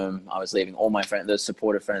home. I was leaving all my friends, those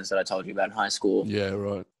supportive friends that I told you about in high school. Yeah,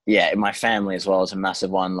 right. Yeah, my family as well is a massive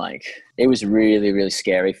one. Like it was really, really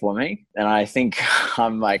scary for me. And I think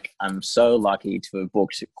I'm so lucky to have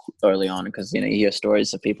booked early on, because you hear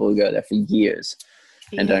stories of people who go there for years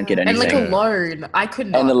and don't get anything. And like alone, I could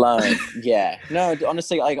not. And alone, yeah. No,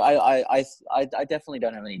 honestly, like I definitely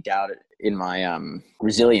don't have any doubt in my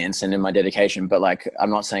resilience and in my dedication. But like, I'm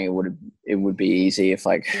not saying it would be easy if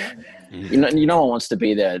like, no one wants to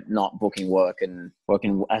be there not booking work and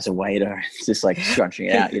working as a waiter, just like scrunching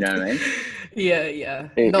it out. You know what I mean? Yeah.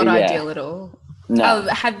 Not ideal at all. No.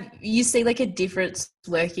 Have you seen like a difference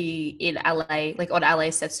working in LA, like on LA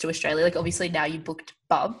sets to Australia? Like obviously now you booked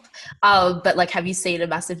Bump, but like have you seen a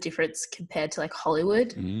massive difference compared to like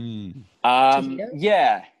Hollywood?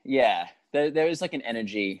 Yeah. There is like an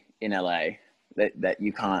energy in LA that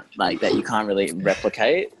you can't really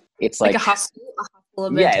replicate. It's like a hustle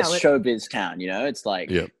mentality. Yeah, it's showbiz town. It's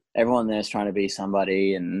like everyone there's trying to be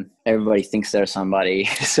somebody, and everybody thinks they're somebody.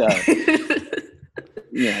 So.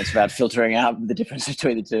 It's about filtering out the difference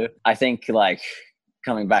between the two. I think like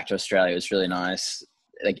coming back to Australia was really nice.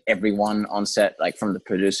 Like everyone on set, like from the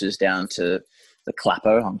producers down to the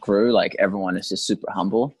clapper on crew, like everyone is just super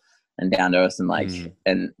humble and down to earth, and like,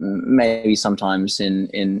 and maybe sometimes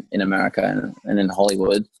in America and in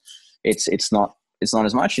Hollywood, it's not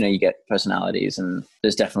as much. You get personalities, and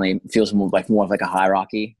there's definitely feels more of like a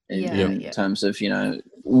hierarchy in terms of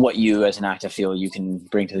what you as an actor feel you can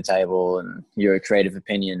bring to the table and your creative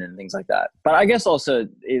opinion and things like that. But I guess also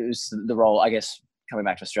it was the role. I guess coming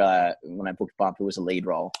back to Australia, when I booked Bump, it was a lead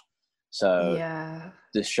role, So Yeah.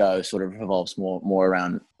 the show sort of revolves more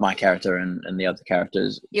around my character and the other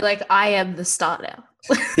characters. You're like, I am the star now.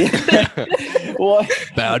 Well,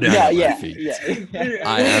 Bow down at my feet.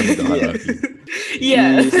 I am the hierarchy.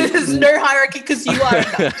 Yeah, there's no hierarchy because you are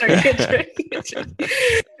enough.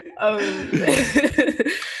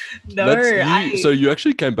 No, So you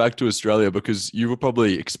actually came back to Australia because you were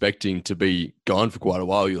probably expecting to be gone for quite a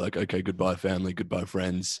while. You're like, okay, goodbye family, goodbye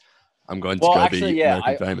friends. I'm going to go be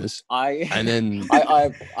American famous. And then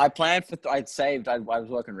I planned for. I was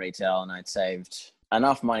working retail, and I'd saved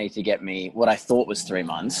enough money to get me what I thought was 3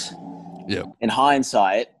 months. Yeah. In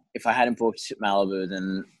hindsight, if I hadn't booked Malibu,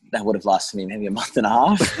 then that would have lasted me maybe a month and a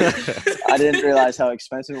half. I didn't realize how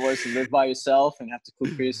expensive it was to live by yourself and have to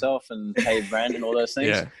cook for yourself and pay rent and all those things.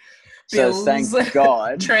 Yeah. So Bills, thank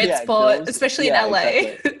God. transport, Bills. especially in LA.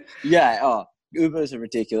 Exactly. Yeah. Oh, Ubers are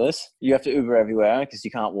ridiculous. You have to Uber everywhere because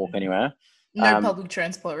you can't walk anywhere. No public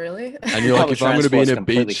transport, really. And you're like, Public if I'm going to be in a transport's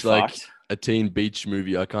beach, completely like fucked. a teen beach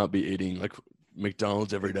movie, I can't be eating like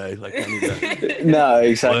McDonald's every day. Like, I need that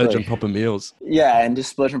No, splurge on exactly. proper meals. Yeah, and just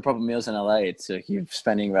splurge on proper meals in LA. It's you're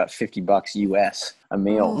spending about $50 US a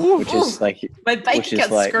meal, Ooh, which is like My bank which is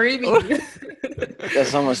account's like- screaming.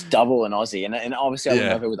 that's almost double in Aussie. And obviously I went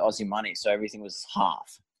Yeah. over with Aussie money, so everything was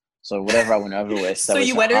half. So whatever I went over with, So that was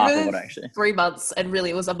you went half over of what I actually. 3 months, and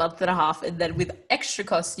really it was a month and a half, and then with extra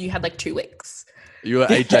costs, you had like 2 weeks. You were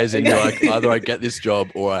 8 days in, you're like, either I get this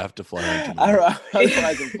job or I have to fly home tomorrow.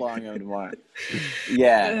 Otherwise I'm flying home tomorrow.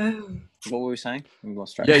 Yeah. What were we saying? We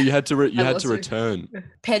lost track. Yeah, you had to lost it. return.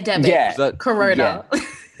 Pandemic, Yeah. Was that Corona.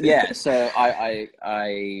 Yeah, so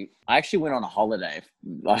I actually went on a holiday.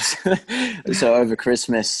 So over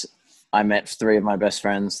Christmas, I met 3 of my best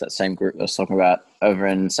friends, that same group I was talking about, over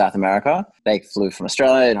in South America. They flew from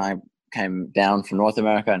Australia, and I came down from North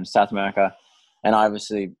America and South America. And I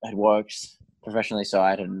obviously had worked professionally, so I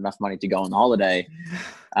had enough money to go on the holiday.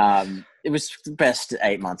 It was the best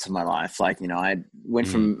 8 months of my life. Like, you know, I went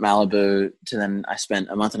from Malibu to then I spent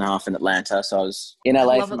a month and a half in Atlanta. So I was in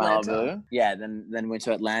LA love from Atlanta. Malibu. Yeah, then went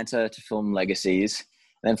to Atlanta to film Legacies.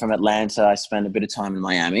 Then from Atlanta, I spent a bit of time in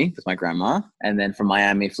Miami with my grandma. And then from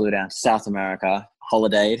Miami, flew down to South America,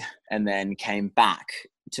 holidayed, and then came back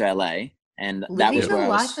to LA. And that Living was the where I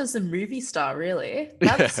life was. as a movie star, really.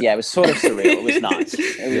 That's Yeah, it was sort of surreal. It was nuts.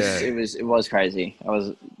 Yeah. It was crazy. It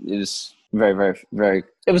was very, very, very,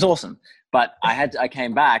 it was awesome. But I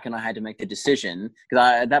came back and I had to make the decision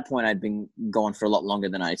because at that point I'd been gone for a lot longer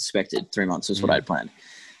than I expected. 3 months was what I'd planned.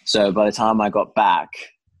 So by the time I got back,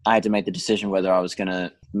 I had to make the decision whether I was going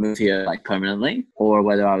to move here like permanently or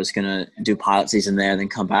whether I was going to do pilot season there and then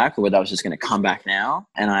come back, or whether I was just going to come back now.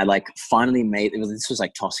 And I like finally this was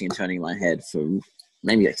like tossing and turning in my head for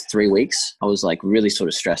maybe like 3 weeks. I was like really sort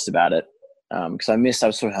of stressed about it because I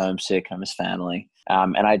was sort of homesick. I miss family.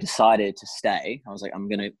 And I decided to stay. I was like, I'm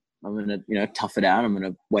gonna you know, tough it out. I'm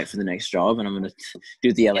gonna wait for the next job, and I'm gonna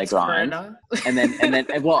do the LA it's grind. Corona. And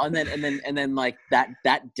then like that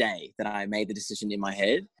day that I made the decision in my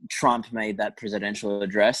head, Trump made that presidential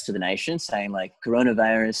address to the nation saying like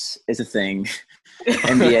coronavirus is a thing.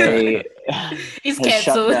 NBA He's has shut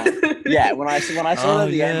cancelled. down. Yeah, when I saw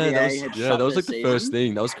that the NBA had shut that was like their the first season,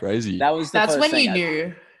 thing. That was crazy. That was the That's first when thing you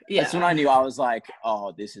knew. Yeah. That's when I knew. I was like,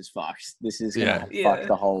 oh, this is fucked. This is gonna Yeah. fuck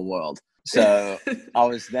the whole world. So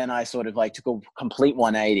I sort of like took a complete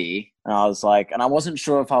 180, and I was like, and I wasn't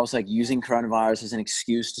sure if I was like using coronavirus as an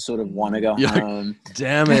excuse to sort of want to go home.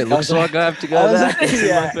 Damn it! Looks like I have to I go was back. like, to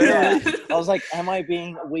my family. I was like, am I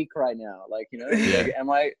being weak right now? Like, you know, Yeah. like,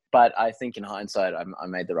 am I? But I think in hindsight, I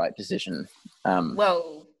made the right decision.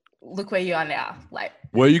 Well, look where you are now. Like,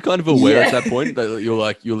 Were you kind of aware Yeah. at that point that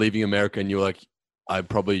you're leaving America, and you're like,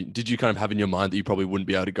 did you kind of have in your mind that you probably wouldn't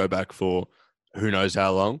be able to go back for who knows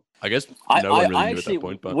how long? I guess no one really knew at that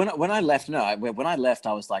point. But when I left, when I left,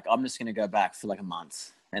 I was like, I'm just gonna go back for like a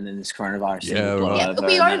month, and then this corovirus thing will blow right. yeah, over, it'll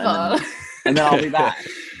be and over. then I'll be back.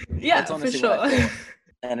 Yeah, That's for honestly what I sure. thought.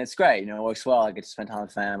 And it's great, you know, it works well. I get to spend time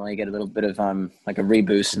with family, get a little bit of like a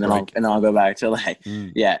reboost, and then I'll go back to LA.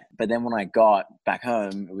 Yeah, but then when I got back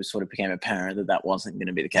home, it was sort of became apparent that wasn't going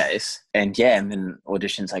to be the case. And then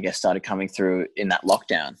auditions, I guess, started coming through in that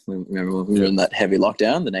lockdown. Remember we were in that heavy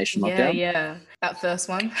lockdown, the nation lockdown. Yeah, that first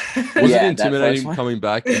one. was Yeah, it that first intimidating one. coming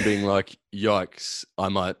back and being like, yikes, I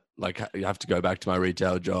might have to go back to my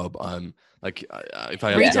retail job. I'm like, if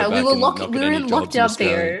I have Retail, to go we back were and not get we were any in jobs lockdown,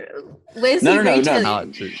 Australia. Theo. Where's No, the no, no, retail?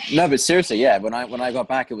 no. No, but seriously, yeah. When I got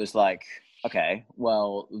back, it was like, okay,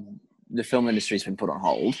 well, the film industry's been put on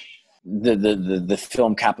hold. The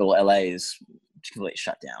film capital LA is completely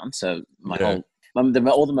shut down. So my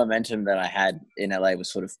all the momentum that I had in LA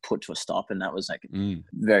was sort of put to a stop, and that was like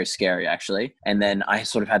very scary actually. And then I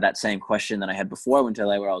sort of had that same question that I had before I went to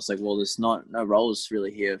LA, where I was like, well, there's no roles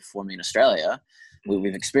really here for me in Australia.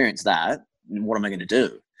 We've experienced that. What am I going to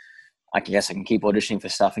do? I guess I can keep auditioning for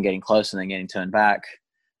stuff and getting close and then getting turned back,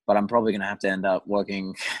 but I'm probably going to have to end up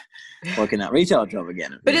working that retail job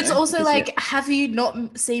again. But it's also like, have you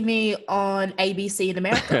not seen me on ABC in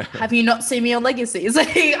America? Have you not seen me on Legacies? Like,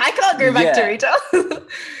 I can't go back to retail.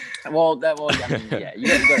 Well, I mean, yeah, you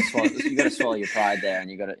got to swallow your pride there,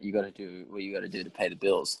 and you got to do what you got to do to pay the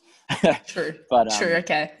bills. True, but true,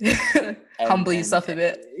 okay. Humble yourself a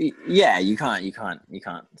bit. Yeah, you can't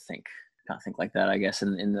think like that, I guess,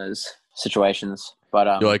 in those situations.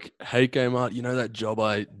 But you're like, hey, Kmart, you know that job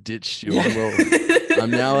I ditched you on? Well, I'm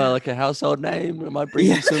now like a household name. Am I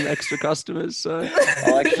bringing some extra customers? So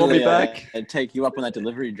I'll actually be back. I'd take you up on that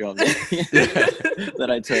delivery job that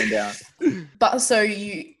I turned down. But so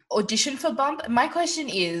you auditioned for Bump. My question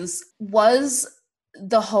is, was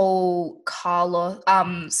the whole Carla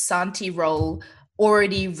Santi role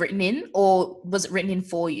already written in, or was it written in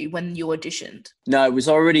for you when you auditioned? No, it was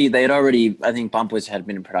I think Bump had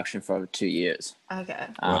been in production for over 2 years. Okay.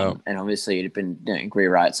 Wow. And obviously it had been doing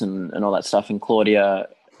rewrites and all that stuff. And Claudia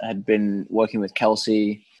had been working with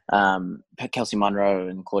Kelsey Munro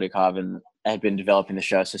and Claudia Carvin had been developing the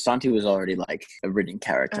show. So Santi was already like a written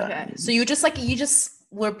character. Okay. So you just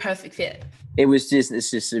were a perfect fit. It was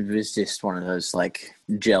just one of those like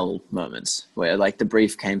gel moments where like the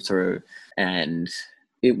brief came through and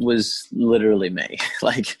it was literally me.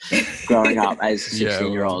 Like growing up as a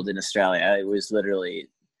 16-year-old in Australia, it was literally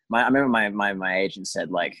I remember my agent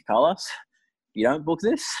said, like, Carlos, you don't book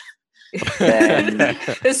this, then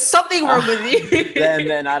there's something wrong with you.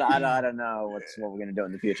 then I don't know what we're gonna do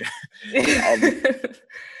in the future.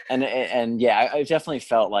 and yeah, I definitely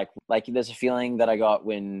felt like there's a feeling that I got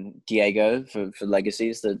when Diego for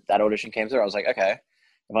Legacies that audition came through. I was like, okay,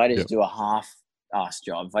 if I just do a half-ass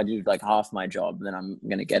job, if I do like half my job, then I'm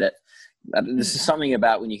gonna get it. This is something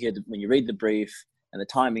about when you read the brief and the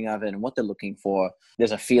timing of it and what they're looking for.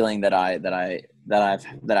 There's a feeling that I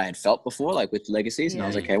had felt before, like with Legacies, and I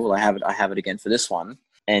was like, okay, well, I have it again for this one.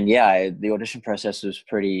 And yeah, the audition process was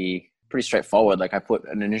pretty straightforward. Like I put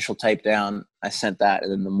an initial tape down, I sent that,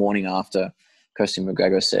 and then the morning after, Kirsty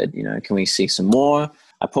McGregor said, can we see some more?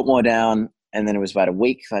 I put more down, and then it was about a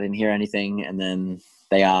week. I didn't hear anything, and then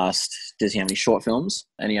they asked, does he have any short films,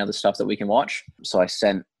 any other stuff that we can watch? So I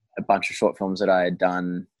sent a bunch of short films that I had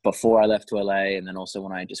done before I left to LA, and then also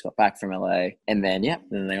when I just got back from LA, and then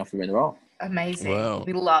then they offered me the role. Amazing. Wow.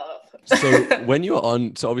 We love. So when you're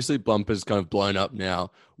on, so obviously Bumper's kind of blown up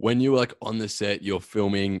now. When you were like on the set, you're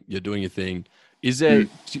filming, you're doing your thing. Is there?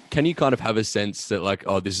 Can you kind of have a sense that like,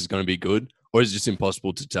 oh, this is going to be good, or is it just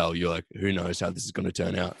impossible to tell? You're like, who knows how this is going to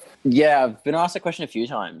turn out? Yeah, I've been asked that question a few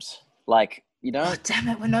times. Like, you don't. Oh, damn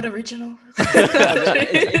it, we're not original.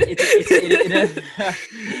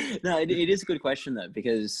 It is a good question though,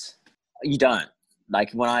 because you don't.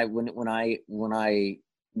 Like when I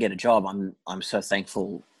get a job, I'm so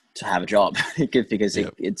thankful to have a job because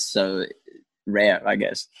it's so rare, I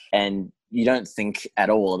guess. And you don't think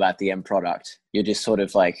at all about the end product. You're just sort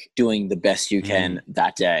of like doing the best you can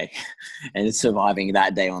that day and surviving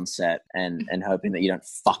that day on set and hoping that you don't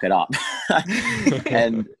fuck it up.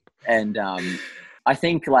 And I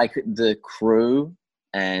think like the crew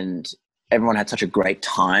and everyone had such a great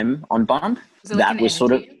time on Bump. That was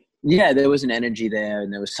sort of, there was an energy there,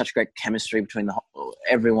 and there was such great chemistry between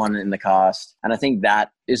everyone in the cast. And I think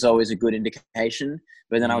that is always a good indication.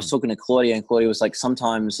 But then I was talking to Claudia, and Claudia was like,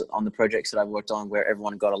 sometimes on the projects that I've worked on where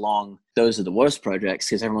everyone got along, those are the worst projects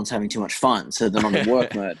because everyone's having too much fun. So they're on the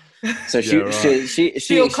work mode. So your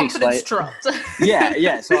confidence dropped. So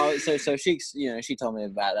she told me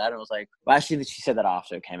about that, and I was like, well, actually, she said that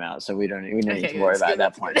after it came out, so we don't need to worry about it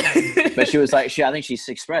at that point. But she was like, I think she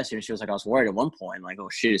expressed, she was like, I was worried at one point, like, oh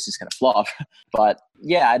shit, is this gonna flop? But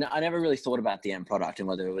yeah, I never really thought about the end product and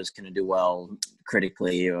whether it was gonna do well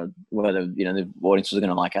critically or whether the audience was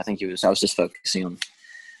gonna like. I think I was just focusing on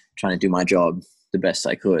trying to do my job the best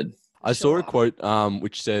I could. I saw a quote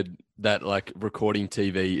which said that like recording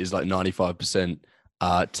TV is like 95%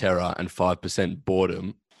 terror and 5%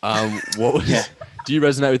 boredom. What was? Do you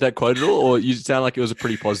resonate with that quote at all, or you sound like it was a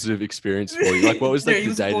pretty positive experience for you? Like, what was like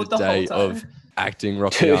the day-to-day of acting,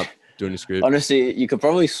 rocking up, doing a script? Honestly, you could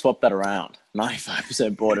probably swap that around: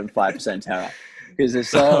 95% boredom, 5% terror, because there's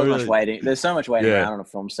so much waiting. There's so much waiting around on a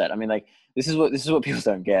film set. I mean, like this is what people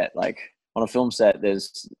don't get. Like on a film set,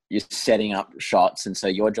 you're setting up shots, and so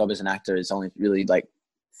your job as an actor is only really like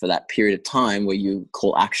for that period of time where you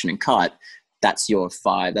call action and cut. that's your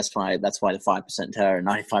five. That's why the 5% terror and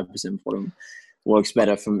 95% bottom works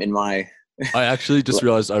better in my. I actually just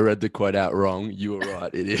realized I read the quote out wrong. You were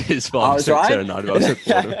right. It is 5% I was right. terror, 95%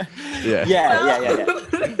 bottom. Yeah. Yeah.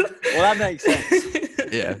 Well, that makes sense.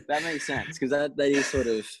 Yeah. That makes sense because that is sort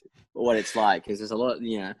of what it's like. Because there's a lot,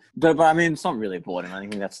 But I mean, it's not really boredom. I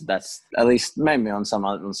think that's at least maybe on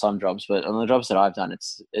some jobs, but on the jobs that I've done,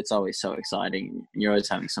 it's always so exciting. You're always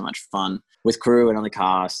having so much fun with crew and on the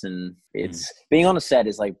cast, and it's being on a set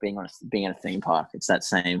is like being in a theme park. It's that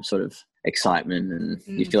same sort of excitement, and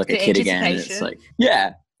you feel like a kid again. And it's like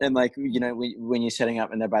and like when you're setting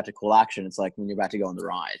up and they're about to call action, it's like when you're about to go on the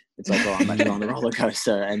ride. It's like, oh, I'm about to go on the roller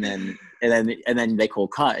coaster, and then they call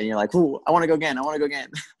cut, and you're like, oh, I want to go again.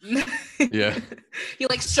 Yeah. You're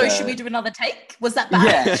like, so should we do another take? Was that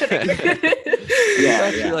bad? I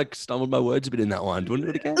actually like stumbled my words a bit in that one. Do you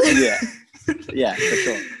want to do it again? Yeah,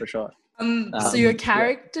 for sure. So your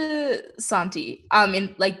character, Santi,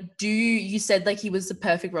 you said like he was the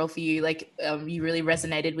perfect role for you, like you really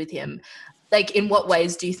resonated with him. Like, in what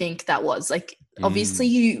ways do you think that was? Like,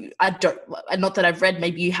 obviously not that I've read,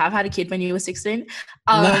 maybe you have had a kid when you were 16.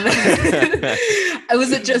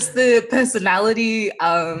 Was it just the personality,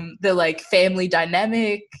 the like family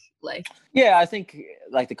dynamic? Like, yeah, I think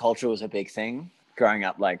like the culture was a big thing growing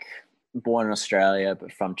up, like born in Australia,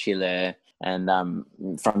 but from Chile and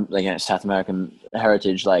from South American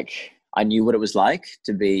heritage. Like, I knew what it was like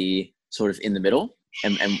to be sort of in the middle.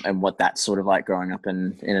 And what that's sort of like growing up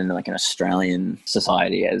in like an Australian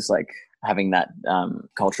society as like having that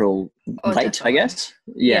cultural plate, definitely. I guess.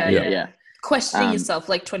 Yeah. Questioning yourself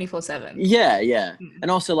like 24/7. Yeah. And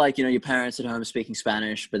also like, your parents at home speaking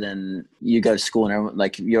Spanish, but then you go to school and everyone,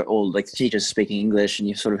 like you're all like the teachers speaking English, and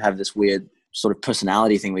you sort of have this weird sort of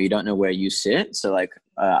personality thing where you don't know where you sit. So like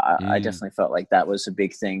I definitely felt like that was a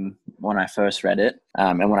big thing when I first read it.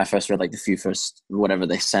 And when I first read like the first whatever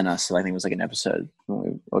they sent us, so I think it was like an episode when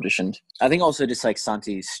we auditioned. I think also just like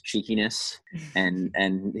Santi's cheekiness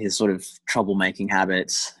and his sort of troublemaking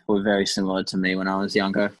habits were very similar to me when I was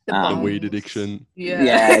younger. The weed addiction.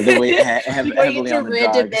 Yeah, the weed heavily on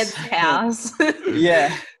the drugs. House.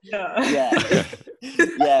 Yeah.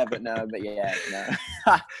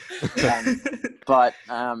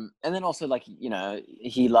 And then also like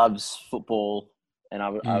he loves football, and I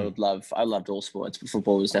loved all sports, but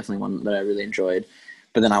football was definitely one that I really enjoyed.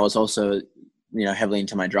 But then I was also heavily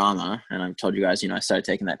into my drama, and I've told you guys I started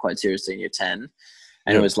taking that quite seriously in year 10,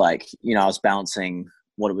 and it was like I was balancing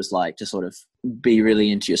what it was like to sort of be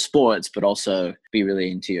really into your sports, but also be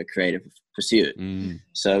really into your creative pursuit.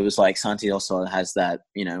 So it was like Santi also has that,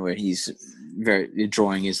 where he's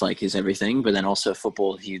drawing is like his everything, but then also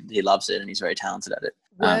football, he loves it and he's very talented at it.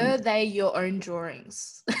 Were they your own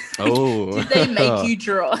drawings? Oh. Did they make you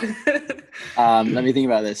draw? Let me think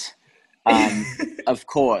about this. Of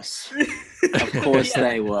course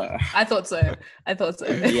they were. I thought so.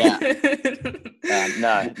 Yeah.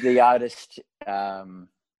 No, the artist,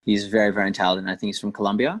 he's very, very talented. I think he's from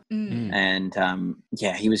Colombia. And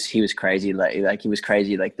he was crazy. Like he was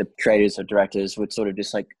crazy. Like the creators or directors would sort of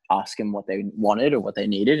just like ask him what they wanted or what they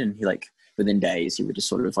needed, and he like within days he would just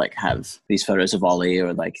sort of like have these photos of Ollie,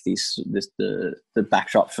 or like the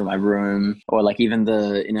backdrop for my room, or like even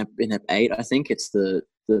in Ep 8, I think it's the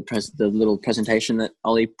little presentation that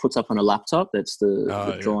Ollie puts up on a laptop. That's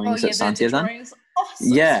the drawings that Santi has done.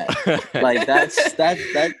 Awesome. Yeah, like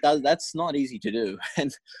that's not easy to do,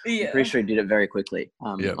 and I'm pretty sure he did it very quickly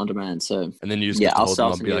on demand. So and then you just hold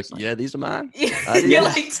them up and be like, these are mine. You're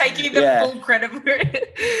like taking the full credit for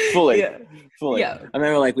it. Fully. I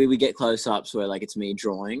remember like we would get close-ups where like it's me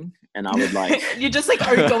drawing, and I would like you're just like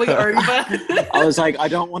going over. I was like, I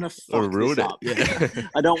don't want to fuck ruin this up. Yeah.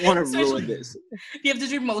 I don't want to ruin this. You have to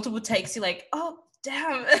do multiple takes. You're like, oh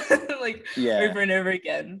damn, like over and over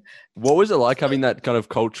again. What was it like having that kind of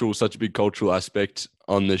such a big cultural aspect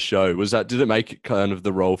on the show? Did it make kind of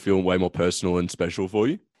the role feel way more personal and special for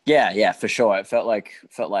you? Yeah, for sure. It felt like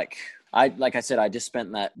like I said, I just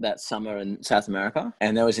spent that summer in South America,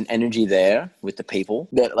 and there was an energy there with the people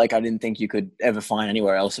that like I didn't think you could ever find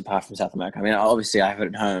anywhere else apart from South America. I mean, obviously I have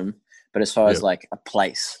it at home, but as far as like a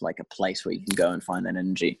place where you can go and find that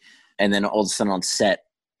energy, and then all of a sudden on set,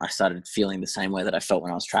 I started feeling the same way that I felt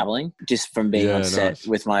when I was traveling, just from being on set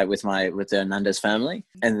with the Hernandez family,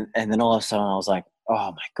 and then all of a sudden I was like,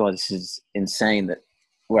 oh my god, this is insane that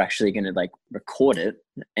we're actually going to like record it,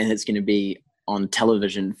 and it's going to be on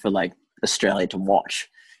television for like Australia to watch.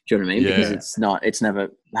 Do you know what I mean? Because it's never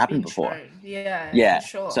happened before. Yeah.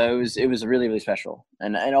 Sure. So it was really, really special,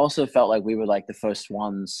 and it also felt like we were like the first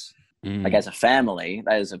ones, like as a family,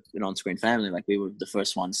 as an on-screen family, like we were the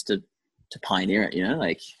first ones to pioneer it, you know,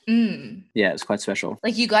 like, Mm. yeah, it's quite special.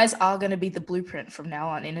 Like you guys are going to be the blueprint from now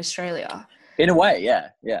on in Australia. In a way, yeah.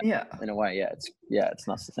 Yeah. In a way, yeah. It's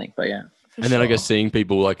nice to think, but yeah. For And then I guess sure. seeing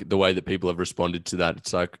people, like the way that people have responded to that,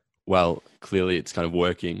 it's like, well, clearly it's kind of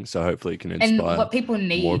working. So hopefully it can And inspire what people more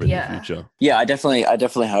need, of it in the yeah. future. Yeah, I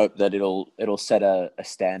definitely hope that it'll set a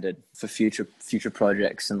standard for future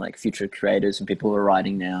projects and like future creators and people who are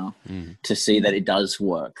writing now to see that it does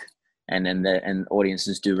work, and then and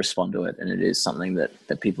audiences do respond to it, and it is something that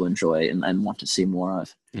people enjoy and want to see more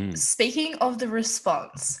of. Speaking of the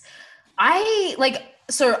response, I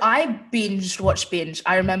binge.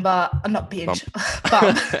 I remember, not binge,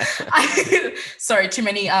 Bump. Sorry, too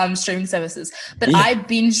many streaming services. But Yeah. I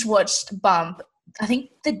binge watched Bump, I think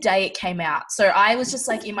the day it came out. So I was just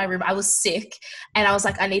like in my room, I was sick, and I was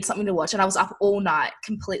like, I need something to watch. And I was up all night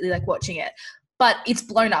completely like watching it. But it's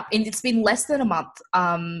blown up, and it's been less than a month.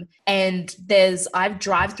 And I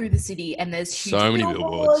drive through the city, and there's huge So many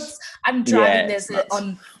billboards. I'm driving, Yeah, there's it's nuts.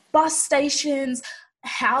 on bus stations.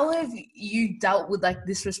 How have you dealt with like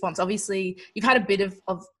this response? Obviously, you've had a bit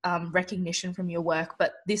of recognition from your work,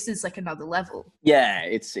 but this is like another level. Yeah,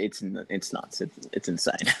 it's nuts. It's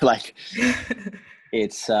insane. Like,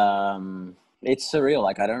 it's surreal.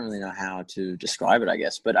 Like, I don't really know how to describe it, I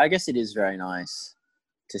guess, but I guess it is very nice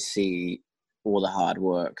to see all the hard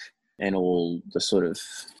work and all the sort of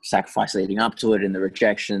sacrifice leading up to it and the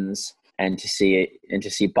rejections, and to see it and to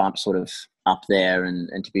see Bump sort of up there and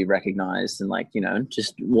to be recognized, and like, you know,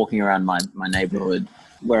 just walking around my neighborhood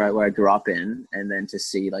where I grew up in, and then to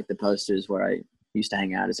see like the posters where I used to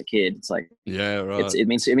hang out as a kid. It's like, Yeah, right. it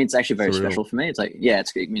means it's actually very Surreal. special for me. It's like, yeah,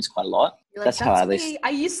 it means quite a lot. You're like, That's how at me. least. I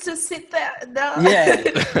used to sit there. No. Yeah.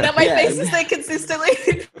 Now my Yeah. face is there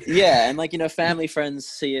consistently. Yeah, and like, you know, family, friends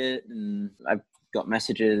see it, and I've got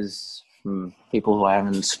messages from people who I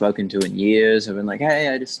haven't spoken to in years who've been like, hey,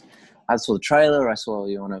 I saw the trailer, I saw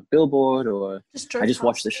you on a billboard, or I just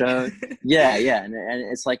watched the show. Yeah, and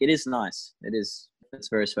it's like, it is nice. It's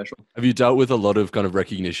very special. Have you dealt with a lot of kind of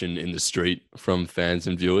recognition in the street from fans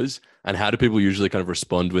and viewers? And how do people usually kind of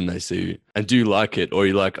respond when they see you? And do you like it? Or are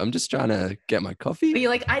you like, I'm just trying to get my coffee? But you're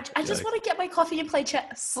like, I just want to get my coffee and play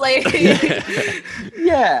chess. Like,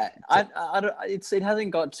 Yeah, it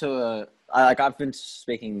hasn't got to I've been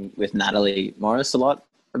speaking with Natalie Morris a lot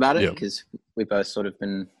about it, Yeah. because we've both sort of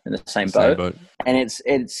been in the same boat. And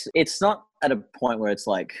it's not at a point where it's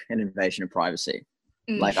like an invasion of privacy.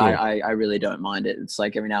 Like, Sure. I really don't mind it. It's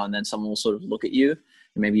like every now and then someone will sort of look at you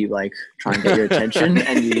and maybe you like try and get your attention,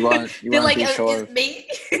 and you won't they're like, be sure. it's me.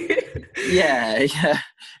 Yeah.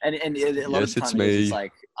 And a lot Yes, of it's times me. it's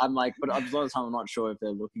like, I'm like, but a lot of the time I'm not sure if they're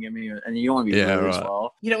looking at me, and you don't want to be Yeah, rude as right.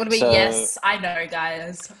 well. You don't want to be, So- yes, I know,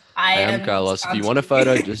 guys. I am Carlos. If you want a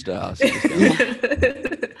photo, just ask.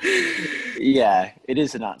 Yeah, it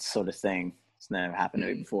is a nuts sort of thing. It's never happened to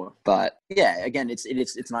me before. But yeah, again, it's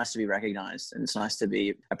nice to be recognized, and it's nice to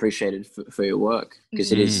be appreciated for your work,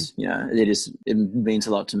 because it is, you know, it means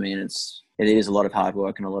a lot to me, and it is a lot of hard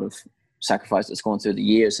work and a lot of sacrifice that's gone through the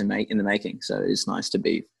years in the making. So it's nice to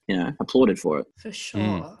be, you know, applauded for it. For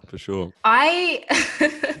sure. For sure.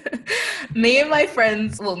 Me and my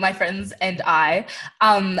friends and I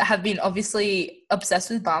have been obviously obsessed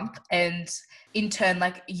with Bump, and in turn,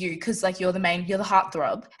 like you, because like you're the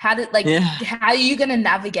heartthrob. How are you going to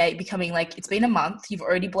navigate becoming, like, it's been a month, you've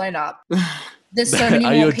already blown up. There's so many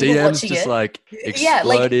Are more your people DMs watching just it. like Yeah,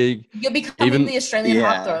 like, exploding? you're becoming the Australian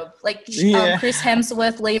Yeah. heartthrob. Like Yeah. Chris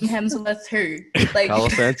Hemsworth, Liam Hemsworth, who? Like,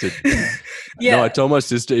 Carlos Sanson. yeah. No, I told my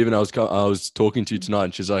sister, even I was talking to you tonight,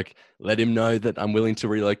 and she's like, let him know that I'm willing to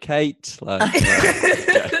relocate. Like,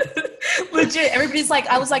 Legit, everybody's like,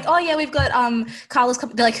 I was like, oh yeah, we've got Carlos.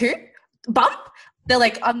 They're like, who? Bump? They're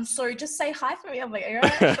like, I'm sorry, just say hi for me. I'm like, all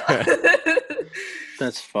right.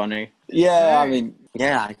 That's funny. Yeah, I mean,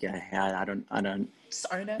 yeah, I don't.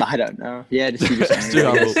 Sorry, no. I don't know. Yeah, just It's too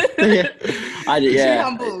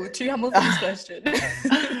humble. Too humble for this question.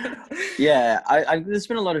 Yeah, there's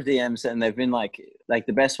been a lot of DMs, and they've been like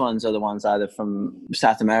the best ones are the ones either from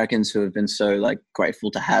South Americans who have been so like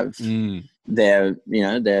grateful to have their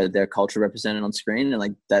culture represented on screen, and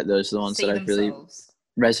like that. Those are the ones See that I've really themselves.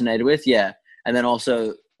 resonated with. Yeah, and then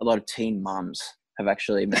also a lot of teen mums have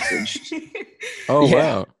actually messaged. oh, Yeah.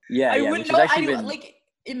 wow. Yeah, I yeah, wouldn't which know. has actually been. Like,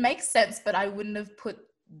 it makes sense, but I wouldn't have put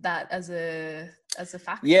that as a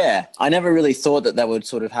factor. Yeah, I never really thought that would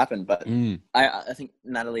sort of happen, but Mm. I think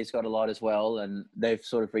Natalie's got a lot as well, and they've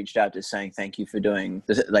sort of reached out to saying thank you for doing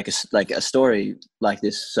this, like a story like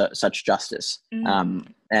this, such justice,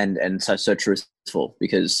 and such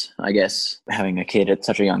because I guess having a kid at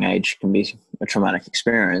such a young age can be a traumatic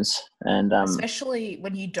experience. And Especially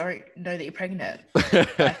when you don't know that you're pregnant.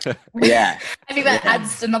 yeah, I think that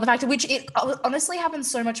adds another factor, which it honestly happens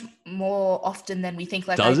so much more often than we think.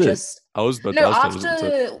 Like, Does it? I was about to ask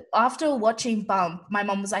after watching Bump, my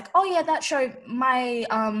mom was like, "Oh yeah, that show. My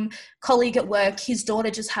colleague at work, his daughter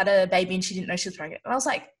just had a baby and she didn't know she was pregnant." And I was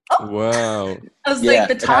like, "Oh wow!" I was like,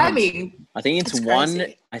 the timing. Happens. I think it's one.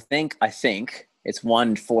 Crazy. I think it's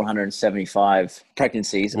 475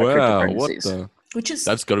 pregnancies. Wow! What the?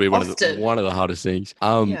 That's got to be one of the hardest things.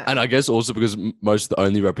 And I guess also because most of the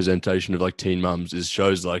only representation of like teen mums is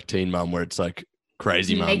shows like Teen Mum, where it's like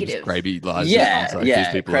crazy mums, crazy lives. These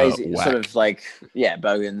people crazy, sort of like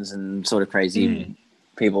bogans and sort of crazy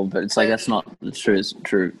people. But it's like that's not the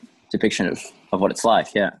true depiction of what it's like.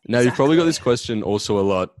 Yeah. Now you've probably got this question also a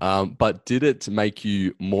lot. But did it make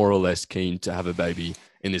you more or less keen to have a baby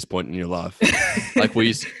in this point in your life? Like were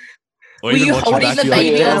you holding the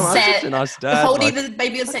baby on set? Holding the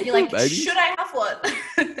baby on set, you're like, should I have one?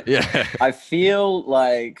 Yeah. I feel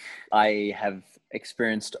like I have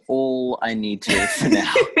experienced all I need to for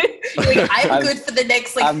now. Like, I'm good for the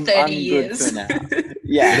next 30 years. I'm good for now.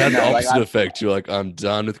 Yeah. It had the opposite effect. You're like, I'm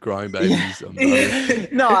done with growing babies. Yeah.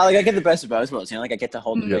 No, like I get the best of both worlds. You know, like I get to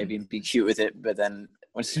hold the baby and be cute with it, but then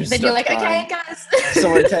you're like, okay, guys.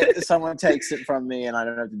 someone takes it from me, and I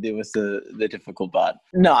don't have to deal with the difficult part.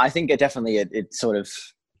 No, I think it sort of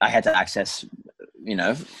I had to access,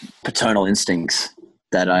 paternal instincts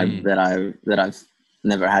that I've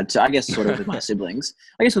never had to. I guess sort of with my siblings.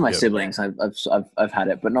 I guess with my siblings, I've had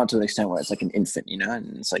it, but not to the extent where it's like an infant,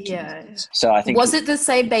 and it's like So I think was it the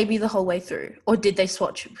same baby the whole way through, or did they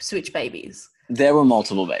switch babies? There were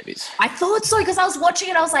multiple babies. I thought so because I was watching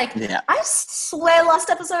it. I was like, I swear last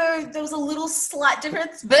episode there was a little slight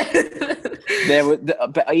difference, but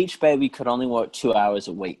each baby could only work 2 hours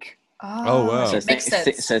a week. Oh wow! So makes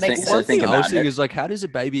sense. So think about it. Is like, how does a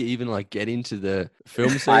baby even like get into the film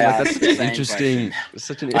scene? Like, that's interesting.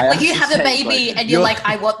 Such an like you have a baby and you're like,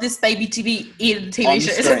 I want this baby to be in TV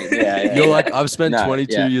shows. You're like, I've spent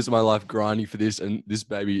 22 years of my life grinding for this, and this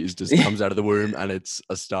baby comes out of the womb and it's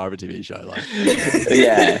a star of a TV show. Like,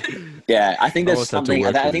 yeah. I think there's something.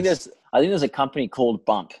 I think there's a company called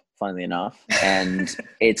Bump, funnily enough, and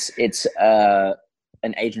it's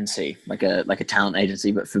an agency, like a talent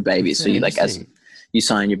agency, but for babies. So you as you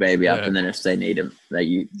sign your baby up, and then if they need them,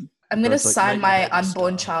 I'm gonna sign my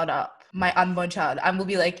unborn child up. My unborn child. I will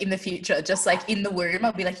be like in the future, just like in the womb,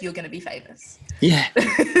 I'll be like, you're gonna be famous. Yeah.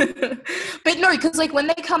 But no, because like when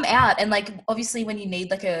they come out, and like obviously when you need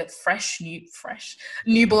like a fresh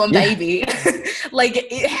newborn baby,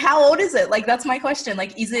 like how old is it? Like that's my question.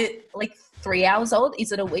 Like, is it like 3 hours old?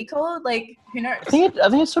 Is it a week old? Like, who knows? I think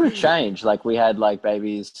it's sort of changed. Like we had like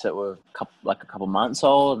babies that were a couple months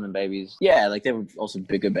old, and then babies. Yeah, like there were also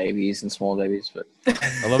bigger babies and small babies. But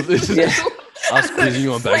I love this. Us quizzing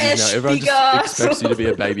you on babies now. Everyone just expects you to be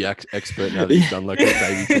a baby expert now that you've done like a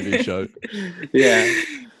baby TV show. Yeah.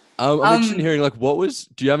 I'm interested in hearing like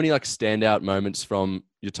do you have any like standout moments from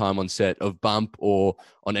your time on set of Bump or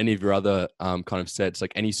on any of your other kind of sets,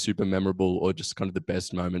 like any super memorable or just kind of the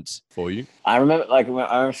best moments for you? I remember like when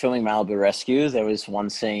I was filming Malibu Rescue, there was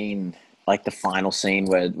one scene, like the final scene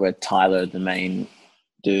where Tyler, the main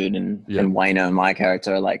dude, and Wayno, my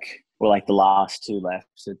character, were like the last two left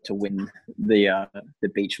to win the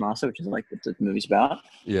Beachmaster, which is like what the movie's about.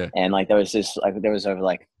 Yeah. And like there was over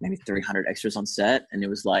like maybe 300 extras on set, and it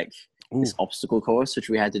was like this obstacle course which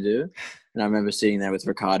we had to do. And I remember sitting there with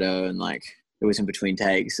Ricardo, and like it was in between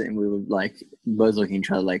takes, and we were like both looking at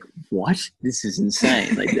each other like, "What? This is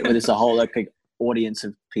insane!" Like there's a whole like audience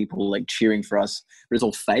of people like cheering for us, but it's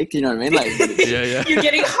all fake. You know what I mean? Like, you're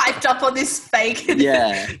getting hyped up on this fake,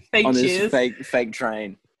 fake on cheers. this fake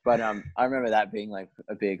train. But I remember that being like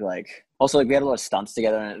a big like. Also, like we had a lot of stunts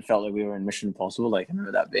together, and it felt like we were in Mission Impossible. Like I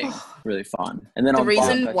remember that being really fun. And then the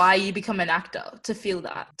reason why you become an actor to feel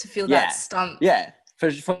that stunt. Yeah, for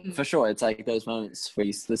sure. It's like those moments where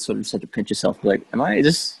you sort of start to pinch yourself. Like, am I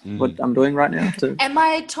just what I'm doing right now? Am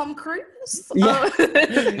I Tom Cruise? Yeah.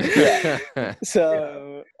 Yeah.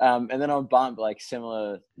 So, and then on Bump, like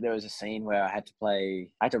similar, there was a scene where I had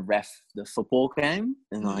to ref the football game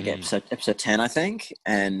in like episode 10, I think,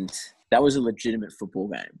 and that was a legitimate football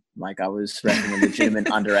game. Like I was refing a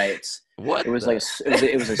legitimate under eights. What? It was like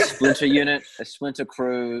it was a splinter unit, a splinter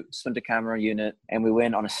crew, splinter camera unit, and we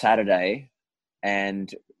went on a Saturday.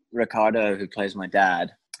 And Ricardo, who plays my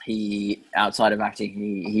dad, he outside of acting,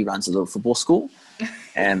 he runs a little football school,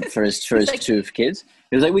 and for his like, two kids,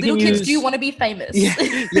 he was like, "We can use." Kids, do you want to be famous?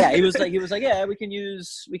 Yeah. He was like, yeah, we can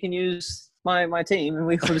use my team, and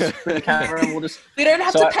we'll just bring the camera and we'll just. We don't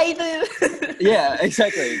have So to pay them. Yeah,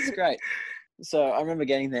 exactly. It's great. So I remember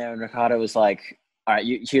getting there, and Ricardo was like, "All right,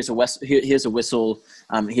 here's a here's a whistle.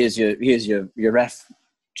 Here's your ref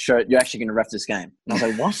shirt. You're actually going to ref this game." And I was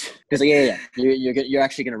like, "What?" Because yeah, you're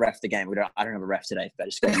actually going to ref the game. I don't have a ref today, but I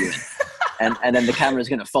just got you in. And then the camera is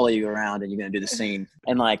going to follow you around, and you're going to do the scene.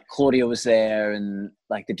 And like Claudia was there, and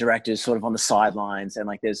like the director's sort of on the sidelines, and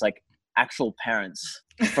like there's like actual parents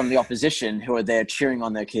from the opposition who are there cheering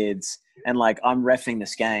on their kids, and like I'm reffing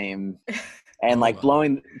this game. And like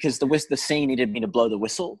blowing, because the scene needed me to blow the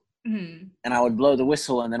whistle, and I would blow the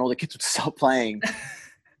whistle, and then all the kids would stop playing.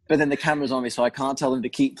 But then the camera's on me, so I can't tell them to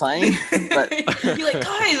keep playing. But you're like,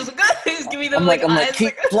 guys, give me the I'm like, like,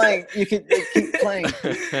 keep playing. You can keep playing.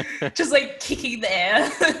 Just like kicking the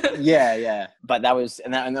air. Yeah. But that was,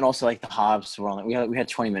 and then also like the halves were on. Like, we had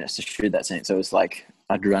 20 minutes to shoot that scene, so it was like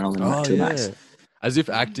adrenaline to the max. As if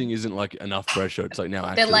acting isn't like enough pressure. It's like now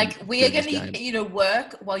acting. They're like, we are going to get you to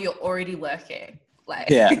work while you're already working. Like,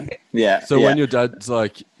 yeah. So when your dad's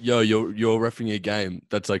like, "Yo, you're reffing a game,"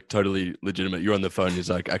 that's like totally legitimate. You're on the phone.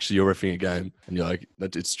 He's like, "Actually, you're reffing a game," and you're like,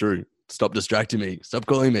 "It's true. Stop distracting me. Stop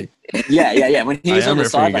calling me." Yeah. When he's on the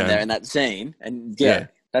sideline game. there in that scene, and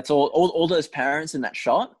that's all those parents in that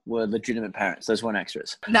shot were legitimate parents. Those weren't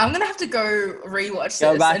extras. Now I'm gonna have to go rewatch.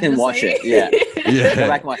 Go back and watch it. Yeah. Go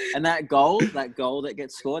back and watch. And that goal that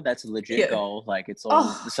gets scored, that's a legit goal. Like it's all.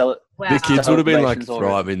 Wow. The kids would have been like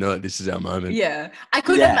thriving. They're like, "This is our moment." Yeah, I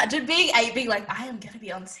couldn't imagine being 8, being like, "I am gonna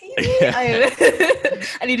be on TV.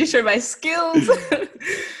 I need to show my skills."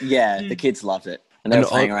 Yeah, the kids loved it. And they were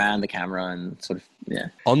playing around the camera and sort of,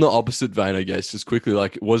 On the opposite vein, I guess, just quickly,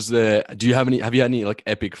 like, have you had any like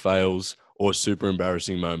epic fails or super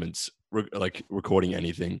embarrassing moments, like recording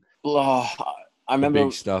anything? Oh, I remember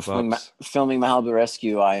big stuff filming Malibu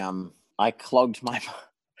Rescue. I clogged my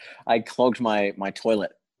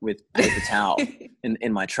toilet with paper towel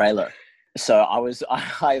in my trailer. So I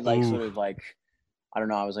sort of like, I don't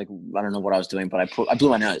know. I was like, I don't know what I was doing, but I blew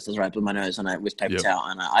my nose. That's right. I blew my nose with paper towel,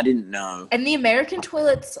 and I didn't know. And the American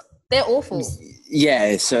toilets, they're awful.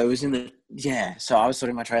 Yeah. So it was so I was sort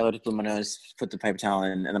of in my trailer, just blew my nose, put the paper towel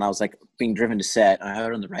in, and then I was like being driven to set. I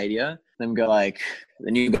heard on the radio them go like,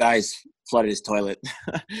 "The new guys flooded his toilet."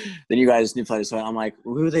 The new guys flooded his toilet. I'm like,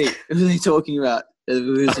 who are they talking about?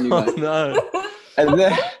 Who's the new guy? No. And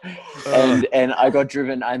then, and I got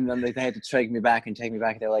driven, and then they had to take me back.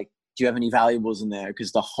 They're like, "Do you have any valuables in there?"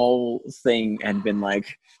 Because the whole thing had been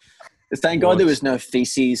like, thank God there was no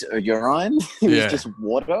feces or urine. It was just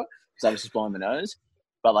water, because I was just blowing my nose.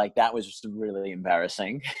 But like that was just really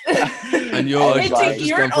embarrassing. And you're like, "I've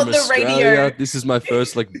just come from Australia. Radio. This is my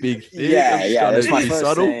first like big thing." Yeah, that's my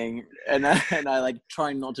first thing. And I like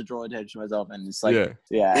trying not to draw attention to myself, and it's like,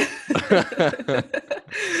 that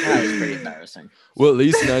was pretty embarrassing. Well, at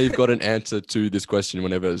least now you've got an answer to this question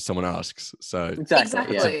whenever someone asks. So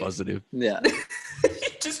exactly. It's a positive. Yeah.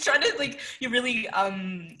 Just trying to like, you're really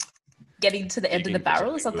getting to the end of the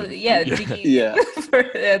barrel or something. Yeah, digging for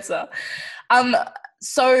an answer.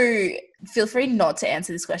 So feel free not to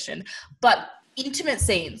answer this question, but intimate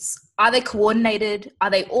scenes, are they coordinated? Are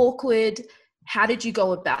they awkward? How did you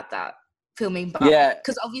go about that filming?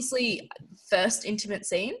 Because obviously first intimate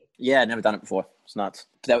scene. Yeah, never done it before. It's nuts.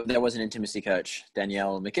 There was an intimacy coach,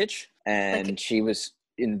 Danielle Mikic, and she was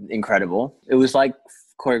incredible. It was like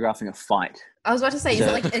choreographing a fight. I was about to say, is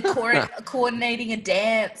it like coordinating a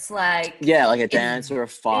dance? Like like a dance or a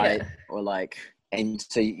fight or like... And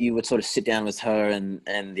so you would sort of sit down with her and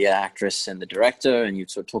the actress and the director, and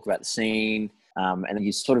you'd sort of talk about the scene, and then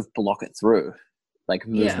you sort of block it through, like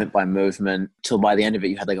movement by movement, till by the end of it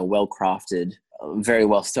you had like a well-crafted, very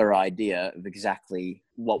well thorough idea of exactly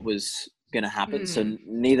what was going to happen. So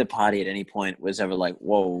neither party at any point was ever like,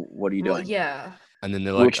 "Whoa, what are you doing?" Yeah. And then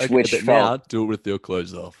they're like, "Okay, now do it with your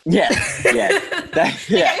clothes off." Yeah. Hey,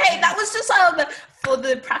 that was just for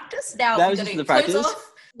the practice. Now that was just the practice. Off.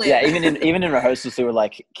 Yeah, even in rehearsals, they were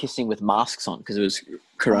like kissing with masks on because it was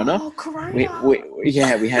Corona. Oh, Corona!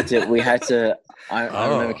 We had to. I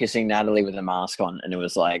remember kissing Natalie with a mask on, and it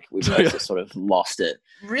was like we both just sort of lost it.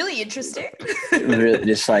 Really interesting. Really,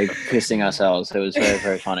 just like kissing ourselves. It was very,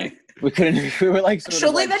 very funny. We were like.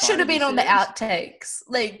 Surely that should have been on the outtakes.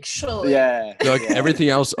 Like, surely. Yeah. Like everything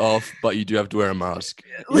else off, but you do have to wear a mask.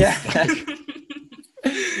 Yeah.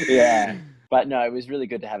 Yeah. But no, it was really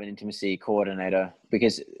good to have an intimacy coordinator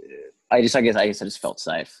because I guess I just felt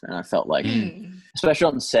safe, and I felt like, especially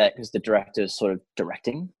on set, because the director is sort of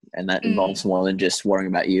directing, and that involves more than just worrying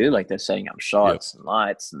about you. Like they're setting up shots and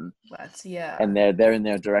lights, and and they're in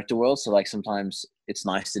their director world. So like sometimes it's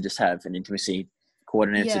nice to just have an intimacy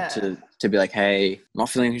coordinator to be like, hey, I'm not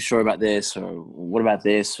feeling sure about this, or what about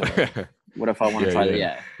this, or what if I want to try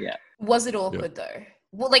that? Yeah. Was it awkward though?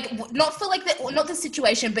 Well, like not for like not the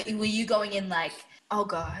situation, but were you going in like, oh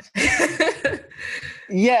god?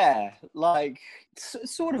 Yeah, like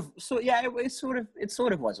sort of. So yeah, it sort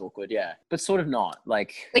of was awkward. Yeah, but sort of not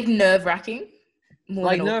like nerve wracking.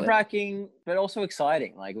 Like nerve wracking, but also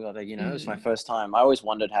exciting. Like, you know, it was my first time. I always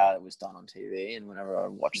wondered how it was done on TV, and whenever I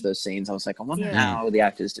watched those scenes, I was like, I wonder how the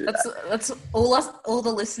actors do that. That's all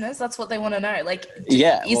the listeners. That's what they want to know. Like,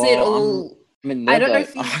 it all? I don't know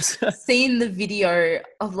if you've seen the video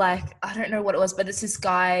of like, I don't know what it was, but it's this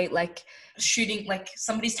guy like shooting, like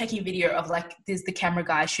somebody's taking a video of like there's the camera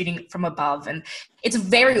guy shooting from above, and it's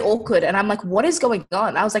very awkward. And I'm like, what is going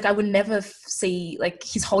on? I was like, I would never see, like,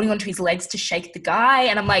 he's holding onto his legs to shake the guy,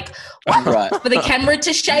 and I'm like, what? Right. For the camera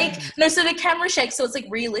to shake? No, so the camera shakes, so it's like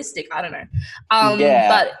realistic. I don't know.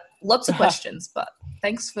 But lots of questions. But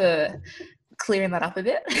thanks for clearing that up a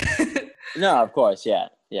bit. No, of course, yeah.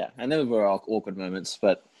 And there were awkward moments,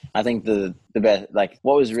 but I think the best, like,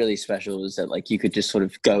 what was really special was that, like, you could just sort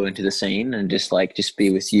of go into the scene and just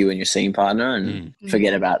be with you and your scene partner and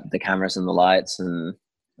forget about the cameras and the lights, and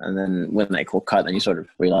then when they call cut, then you sort of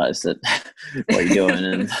realize that what you're doing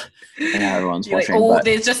and how everyone's watching. Like,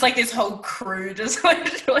 there's just like this whole crew just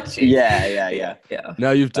like watching. Yeah.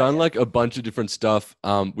 Now you've done like a bunch of different stuff.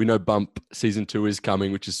 We know Bump season 2 is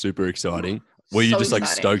coming, which is super exciting. Were you just like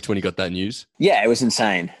stoked when you got that news? Yeah, it was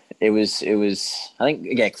insane. It was, I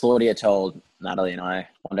think, Claudia told Natalie and I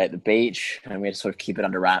one day at the beach, and we had to sort of keep it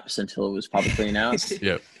under wraps until it was publicly announced.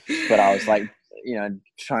 Yep. But I was like, you know,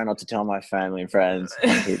 trying not to tell my family and friends.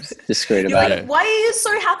 I keep discreet about it. Why are you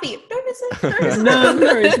so happy? No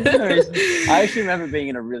reason. I actually remember being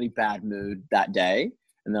in a really bad mood that day,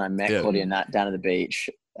 and then I met Claudia and Nat down at the beach,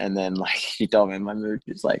 and then like she told me my mood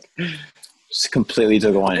just completely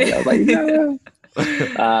took a 180. I was like, no.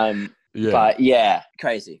 But yeah,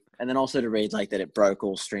 crazy. And then also to read like that it broke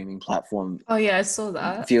all streaming platform. Oh yeah, I saw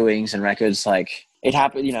that. Viewings and records. Like it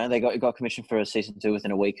happened, you know, they got commissioned for a season 2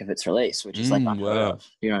 within a week of its release, which is like unheard of.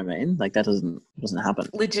 You know what I mean? Like that doesn't happen.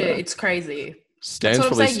 Legit, it's crazy. Stan's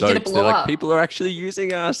probably stoked. They're like, people are actually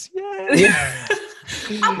using us. Yeah.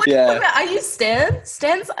 I'm like, are you Stan?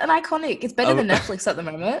 Stan's an iconic. It's better than Netflix at the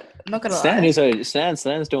moment. I'm not gonna lie.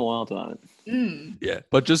 Stan's doing well at the moment. Yeah,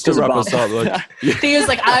 but just to wrap us up, like, he was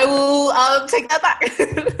like, I will take that back.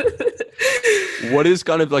 What is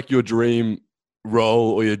kind of like your dream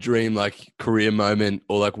role or your dream like career moment,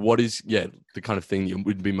 or like what is the kind of thing you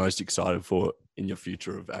would be most excited for in your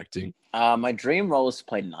future of acting? My dream role is to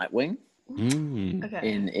play Nightwing in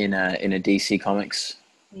a DC Comics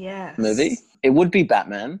movie. It would be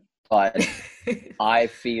Batman, but I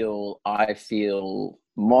feel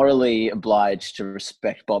morally obliged to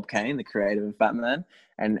respect Bob Kane, the creator of Batman,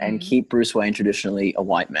 and keep Bruce Wayne traditionally a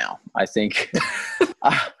white male. I think,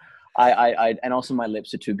 I and also my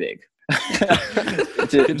lips are too big.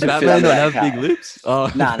 Can Batman not have big lips?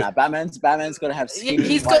 Oh. Nah. Batman's got to have skinny.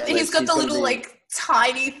 He's got the little like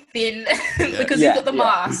tiny thin because he's got the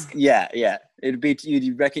mask. Yeah. It'd be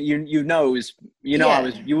you reckon you would know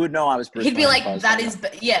I was Bruce He'd be Wayne like, that is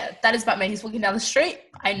Batman. He's walking down the street.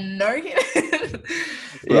 I know him.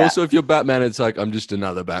 But also, if you're Batman, it's like I'm just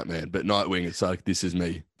another Batman. But Nightwing, it's like this is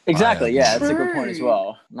me. Exactly. Yeah, that's a good point as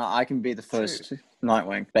well. No, I can be the first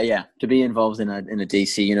Nightwing. But yeah, to be involved in a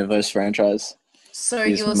DC Universe franchise. So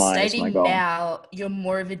you're stating now you're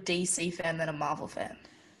more of a DC fan than a Marvel fan.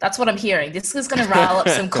 That's what I'm hearing. This is going to rile up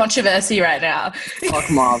some controversy right now. Fuck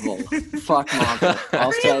Marvel.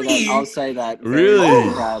 I'll say that. Really?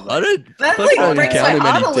 I don't. That like breaks my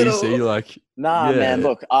heart a little. DC, man.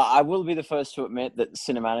 Look, I will be the first to admit that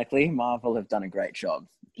cinematically, Marvel have done a great job.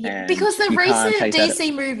 Because the recent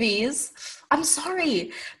DC movies, I'm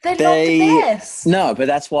sorry, they're not the best. No, but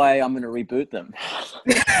that's why I'm going to reboot them.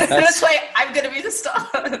 That's why I'm going to be the star.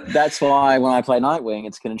 That's why when I play Nightwing,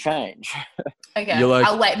 it's going to change. Okay, like,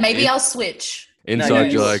 I'll wait. Maybe I'll switch.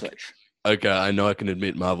 Inside, you're like, switch. Okay, I know I can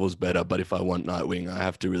admit Marvel's better, but if I want Nightwing, I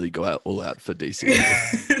have to really go all out for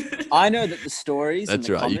DC. I know that the stories and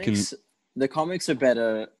the comics... The comics are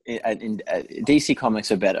better, DC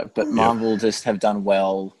comics are better, but Marvel just have done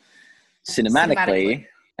well cinematically.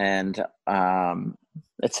 And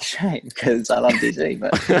it's a shame because I love DC.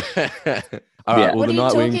 But all right, well, the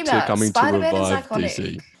Nightwing coming Spider-Man to revive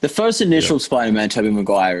DC. The first initial Spider-Man, Tobey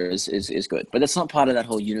Maguire, is good, but that's not part of that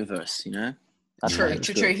whole universe, you know. True.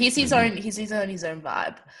 He's his own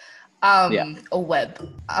vibe, or web.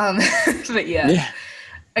 But yeah.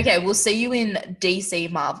 Okay, we'll see you in DC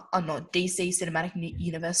Marvel. Oh no, DC Cinematic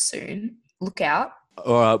Universe soon. Look out.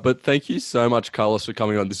 All right, but thank you so much, Carlos, for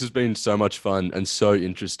coming on. This has been so much fun and so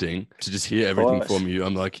interesting to just hear everything course. from you.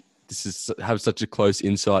 I'm like, this is have such a close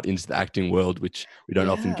insight into the acting world, which we don't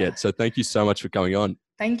often Yeah. get. So thank you so much for coming on.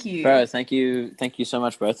 Thank you. Bro, thank you so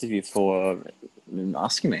much, both of you, for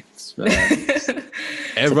asking me.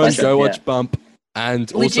 Everyone, pleasure, go yeah. watch Bump.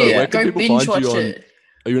 And also, Legit, where can go people binge find you watch on? it.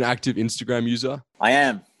 Are you an active Instagram user? I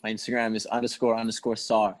am. My Instagram is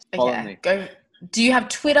 __SAR. Follow Okay, me. go. Do you have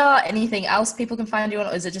Twitter? Anything else people can find you on,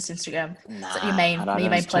 or is it just Instagram? Is that your main I don't your know.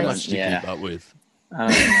 main It's too Too much. place? much to Yeah. keep up with.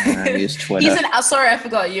 I use Twitter. He's an. Sorry, I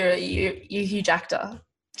forgot. You're a huge actor.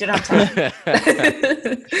 Do you not have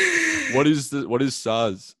time? What is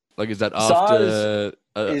SARS? Like, is that SARS after?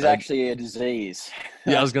 is actually a disease.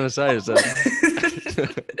 Yeah, I was gonna say, is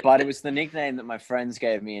that? But it was the nickname that my friends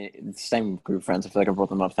gave me. The same group of friends. I feel like I brought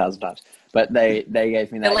them up 1,000 times. But they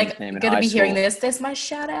gave me that They're like nickname in gonna high be school. hearing this. There's my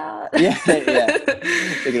shout out. Yeah.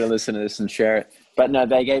 They're gonna listen to this and share it. But no,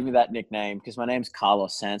 they gave me that nickname because my name's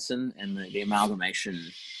Carlos Sanson, and the amalgamation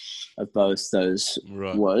of both those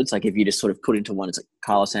Right. words, like if you just sort of put into one, it's like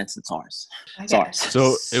Carlos Sanson SARS. Okay. SARS.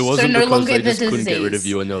 So it wasn't no because longer they the just couldn't get rid of disease.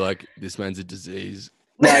 you, and they're like, "This man's a disease."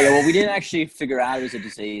 No, yeah, well, we didn't actually figure out it was a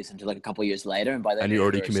disease until like a couple of years later, and by then And you we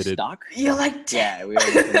already were committed. Stuck. You're like, Yeah, we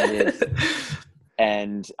already committed.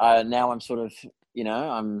 And now I'm sort of,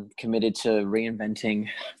 I'm committed to reinventing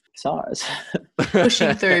SARS.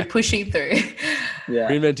 pushing through. Yeah.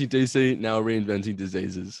 Reinventing DC, now reinventing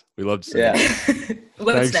diseases. We love to see Yeah. it.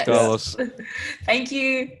 What's Thanks, next? Carlos. Thank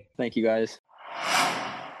you. Thank you, guys.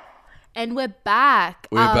 And we're back.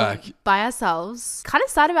 We're back. By ourselves. Kind of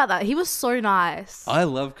sad about that. He was so nice. I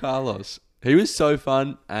love Carlos. He was so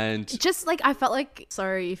fun, and Just like I felt like,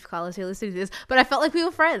 sorry if Carlos you're listening to this, but I felt like we were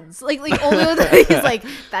friends. Like all we were doing is like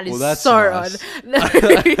that is Well, that's so nice. odd.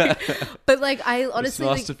 No. But like I it's honestly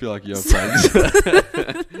nice like, to feel like you're friends.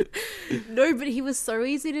 no, but he was so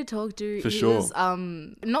easy to talk to. For He sure. was,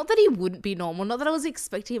 not that he wouldn't be normal, not that I was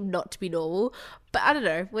expecting him not to be normal, but I don't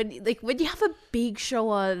know, when you have a big show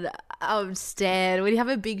on Stan, when you have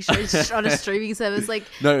a big show on a streaming service, like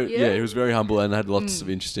No, yeah, he was very humble and had lots of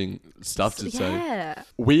interesting stuff to say. yeah,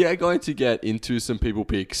 We are going to get into some people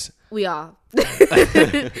picks. we are.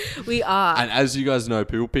 We are. And as you guys know,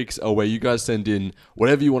 people picks are where you guys send in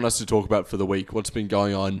whatever you want us to talk about for the week, what's been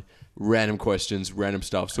going on, random questions, random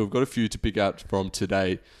stuff. So we've got a few to pick out from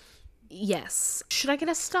today. Yes. Should I get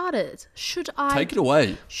us started? Should I? Take it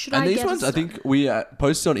away. Should and I these get ones, us I think we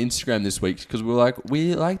posted on Instagram this week because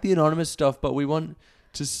we like the anonymous stuff, but we want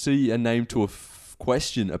to see a name to a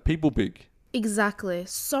question, a people pick. Exactly.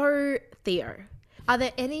 So, Theo, are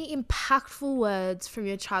there any impactful words from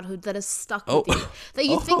your childhood that are stuck with you that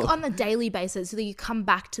you think on a daily basis, so that you come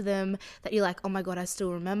back to them, that you're like, oh my god, I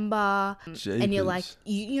still remember, and you're like,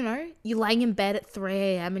 you're laying in bed at 3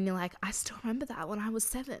 a.m. and you're like, I still remember that when I was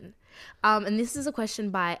 7. And this is a question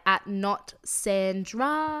by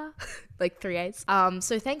 @notsandra, like 3 A's.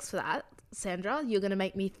 So thanks for that, Sandra. You're gonna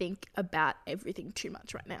make me think about everything too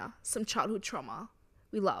much right now. Some childhood trauma.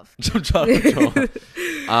 We love. Some childhood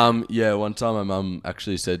trauma. Yeah, one time my mum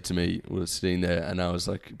actually said to me, we were sitting there and I was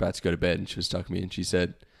like about to go to bed and she was talking to me and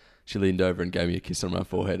she leaned over and gave me a kiss on my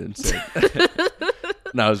forehead and said,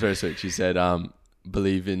 no, it was very sweet. She said,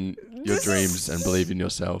 believe in your dreams and believe in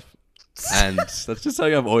yourself. And that's just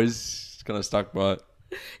something I've always kind of stuck by.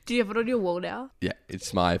 Do you have it on your wall now? Yeah,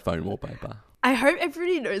 it's my phone wallpaper. I hope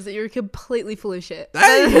everybody knows that you're completely full of shit.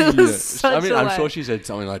 Hey! That was such I mean, a I'm lie. sure she said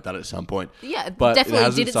something like that at some point. Yeah, but it definitely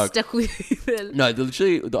hasn't didn't stuck. stick with you then. No,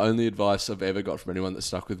 literally the only advice I've ever got from anyone that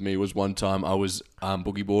stuck with me was one time I was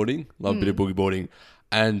boogie boarding, love a bit of boogie boarding,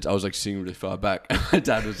 and I was like sitting really far back. And my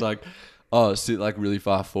dad was like, "Oh, sit like really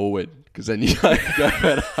far forward because then you like go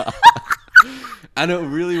better." And it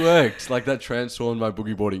really worked. Like that transformed my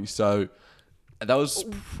boogie boarding. So that was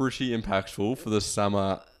pretty impactful for the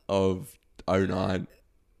summer of 09.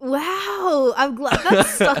 Wow, I'm glad that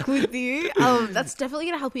stuck with you. That's definitely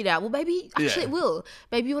gonna help you now. Well, maybe actually it will.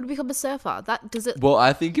 Maybe you want to become a surfer. That does it. Well,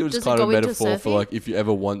 I think it was Does it kind of a go into metaphor for surfing? like if you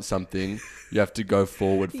ever want something, you have to go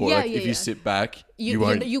forward for it. Yeah, Like yeah, if yeah. you sit back, you you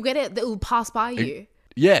won't. you get it. It will pass by you.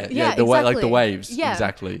 Yeah, the way like the exactly. waves. Yeah,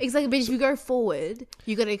 Exactly. Exactly. But if you go forward,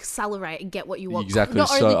 you got to accelerate and get what you want. Exactly. Not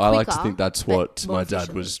So only I like to quicker, think that's but what more my dad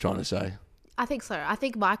efficiently. was trying to say. I think so. I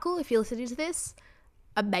think Michael, if you're listening to this,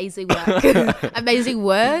 amazing work, amazing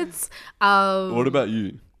words. What about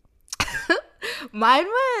you? Mine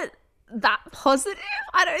weren't that positive,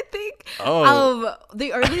 I don't think. Oh.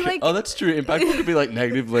 The only like Oh, that's true. Impactful could be like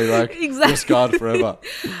negatively, like Exactly. you're scarred forever.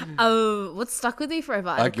 what stuck with me forever.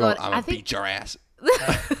 Like God, I'm I gonna think beat your ass.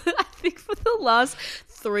 I think for the last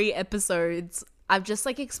 3 episodes, I've just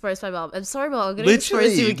like exposed my mum. I'm sorry, mum. I'm gonna expose you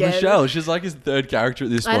Literally, again. Michelle. She's like his third character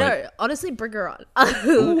at this I point. know. Honestly, bring her on.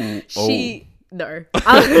 Ooh, No.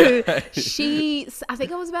 She, I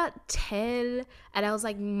think I was about 10 and I was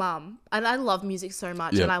like, Mum, and I love music so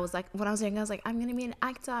much. Yeah. And I was like, when I was young, I was like, I'm going to be an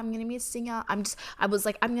actor. I'm going to be a singer. I was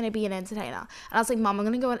like, I'm going to be an entertainer. And I was like, Mum, I'm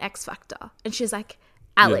going to go on X Factor. And she's like,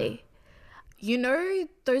 Ali, you know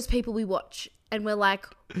those people we watch and we're like,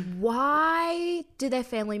 why do their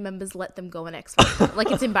family members let them go on X Factor? Like,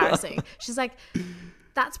 it's embarrassing. She's like,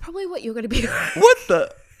 that's probably what you're going to be. What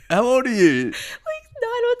the? How old are you? Like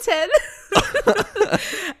 9 or 10.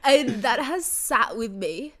 And that has sat with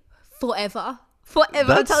me forever.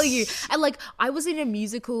 I'm telling you. And like, I was in a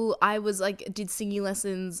musical. I was like, did singing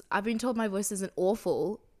lessons. I've been told my voice isn't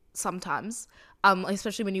awful sometimes,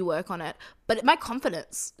 especially when you work on it. But my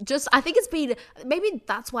confidence, I think it's been, maybe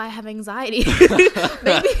that's why I have anxiety.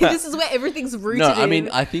 Maybe this is where everything's rooted No, I in. mean,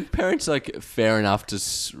 I think parents like fair enough to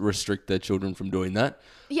restrict their children from doing that.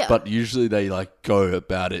 Yeah. But usually they like go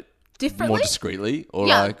about it Differently? more discreetly, or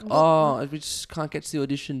Yeah. like, oh, we just can't get to the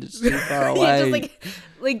audition. It's too far away. Yeah, just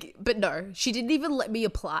like, but no, she didn't even let me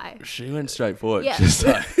apply. She went straight forward. Yeah. Just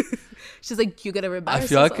like, She's like, you're gonna embarrass I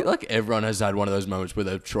feel yourself. like everyone has had one of those moments where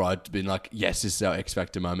they've tried to be like, yes, this is our X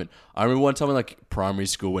Factor moment. I remember one time in like primary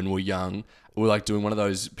school when we were young, we were like doing one of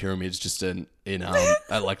those pyramids just in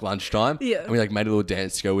at like lunchtime. Yeah. And we like made a little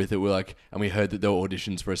dance to go with it. We're like, and we heard that there were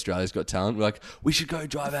auditions for Australia's Got Talent. We're like, we should go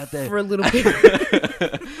drive out there For a little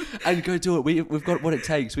bit. and go do it. We've got what it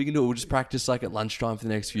takes. We can do it. We'll just practice like at lunchtime for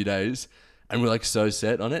the next few days. And we're like so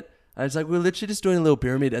set on it. And it's like, we're literally just doing a little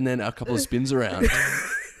pyramid and then a couple of spins around.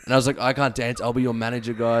 And I was like, I can't dance. I'll be your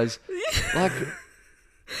manager, guys. Like,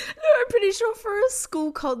 No, I'm pretty sure for a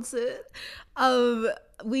school concert,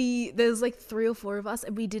 there's like 3 or 4 of us,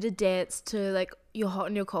 and we did a dance to like You're Hot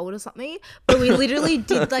and You're Cold or something. But we literally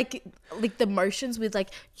did like the motions with like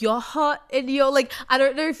you're hot and you're like, I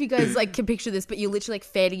don't know if you guys like can picture this, but you're literally like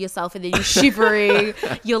fanning yourself and then you're shivering.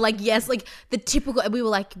 You're like, yes, like the typical. And we were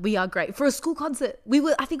like, we are great for a school concert. We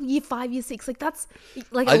were, I think, year 5, year 6. Like that's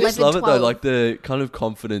like I 11, just love 12. it though, like the kind of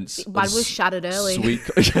confidence. Mine of was shattered early. Sweet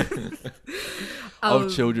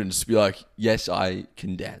of children just be like, yes, I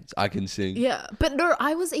can dance, I can sing. Yeah, but no,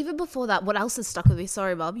 I was even before that. What else has stuck with me?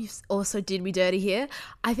 Sorry, Mum, you also did me dirty here.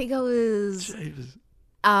 I think I was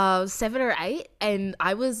 7 or 8, and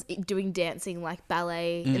I was doing dancing like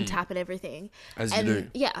ballet and tap and everything. As and you do.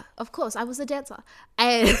 Yeah, of course, I was a dancer.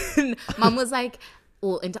 And Mum was like,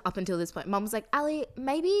 up until this point, Mum was like, Ali,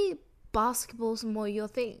 maybe basketball's more your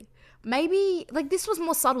thing. Maybe, like, this was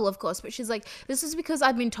more subtle, of course, but she's like, this is because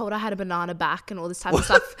I've been told I had a banana back and all this type of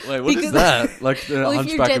stuff. Wait, what is that? Like the Well, if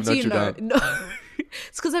you're Hunchback of dancing, Notre Dame? no.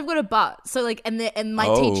 It's because I've got a butt. So, like, and my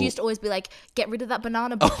teacher used to always be like, get rid of that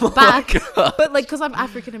banana back. But, like, because I'm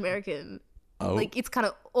African American, like, it's kind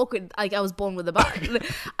of awkward. Like, I was born with a butt.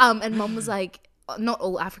 And Mum was like, not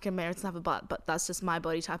all African Americans have a butt, but that's just my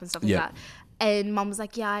body type and stuff like that. And Mum was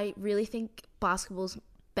like, yeah, I really think basketball's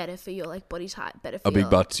better for your like body type, better for A big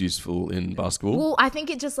butt's useful in basketball. Well, I think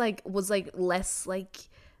it just like was like less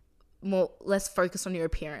focused on your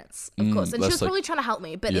appearance, of course. And she was probably trying to help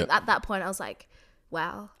me, but at that point I was like,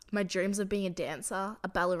 wow, my dreams of being a dancer, a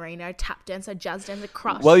ballerina, a tap dancer, jazz dancer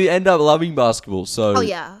crushed. Well, you end up loving basketball, so Oh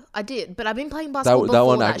yeah, I did, but I've been playing basketball that before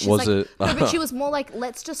one that. act She's was like, it? No, but she was more like,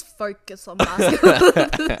 let's just focus on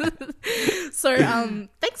basketball. So,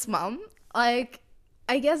 thanks, Mum. Like,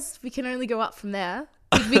 I guess we can only go up from there.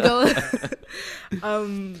 We go,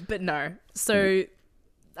 but no. So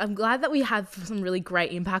I'm glad that we have some really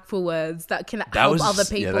great, impactful words that can help other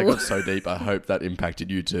people. Yeah, that got so deep. I hope that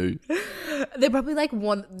impacted you too. They probably like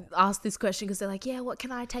ask this question because they're like, yeah, what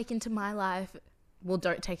can I take into my life? Well,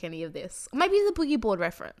 don't take any of this. Maybe the boogie board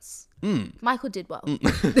reference. Michael did well.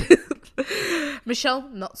 Michelle,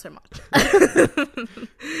 not so much.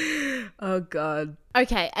 Oh, God.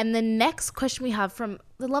 Okay, and the next question we have from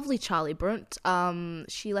the lovely Charlie Brunt.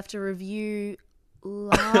 She left a review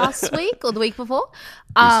last week or the week before.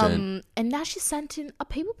 And now she sent in a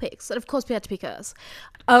people pick. So, of course, we had to pick hers.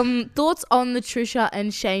 Thoughts on the Trisha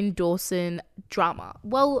and Shane Dawson drama?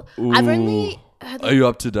 Well, Ooh. I've only heard... Are you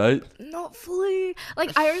up to date? Not fully.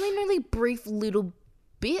 Like, I only know like brief little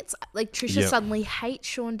bits. Like, Trisha suddenly hates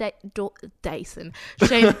Sean Dawson.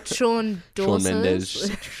 Sean Dawson. Shawn Mendes.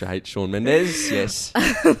 Trisha hates Shawn Mendes. Yes.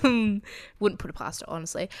 Wouldn't put it past her,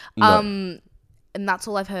 honestly. No. And that's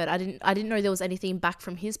all I've heard. I didn't know there was anything back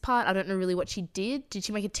from his part. I don't know really what she did. Did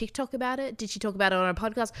she make a TikTok about it? Did she talk about it on a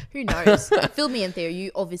podcast? Who knows? Fill me in, Theo.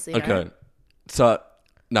 You obviously know. Okay. So,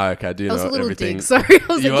 no, okay. Do you That was know a little everything? dig. Sorry. I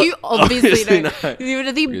was like, you obviously know. know. You would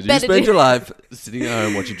have been Because better. you spend your life sitting at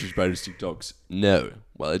home watching Trish Paytas TikToks. No.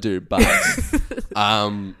 Well, I do, but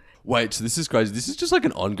wait. So this is crazy. This is just like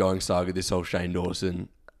an ongoing saga. This whole Shane Dawson.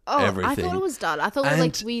 Oh, Everything. I thought it was done. I thought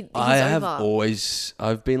he's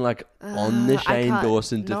I've been like on the Shane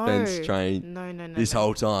Dawson defense train No. this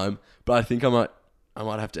whole time, but I think I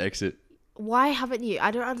might have to exit. Why haven't you?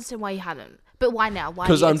 I don't understand why you hadn't. But why now? Why?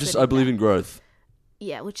 Because I believe in growth.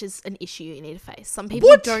 Yeah, which is an issue you need to face. Some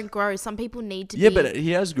people don't grow. Some people need to. Yeah, but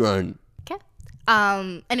he has grown. Okay.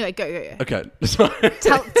 Anyway, go. Okay. Sorry.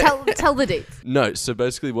 Tell the deets. No. So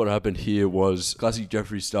basically, what happened here was classic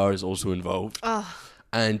Jeffree Star is also involved. Oh.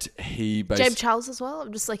 And he basically... James Charles as well?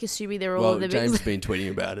 I'm just like assuming they're all in the mix. James has been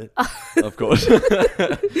tweeting about it, of course.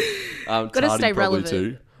 Gotta stay relevant.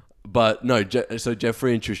 Too. But no, so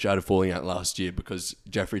Jeffree and Trish started falling out last year because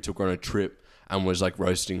Jeffree took her on a trip and was like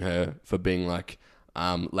roasting her for being like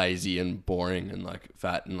lazy and boring and like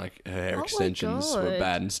fat and like her hair extensions were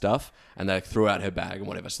bad and stuff. And they like, threw out her bag and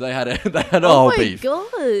whatever. So they had a whole beef. Oh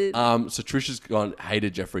my God. So Trish has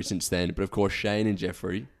hated Jeffree since then. But of course, Shane and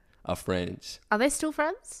Jeffree are friends. Are they still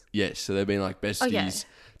friends? Yes, so they've been like besties. Okay.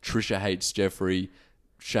 Trisha hates Jeffree.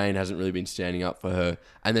 Shane hasn't really been standing up for her.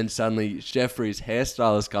 And then suddenly Jeffree's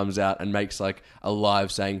hairstylist comes out and makes like a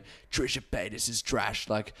live saying, Trisha Paytas is trash.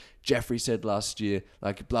 Like Jeffree said last year,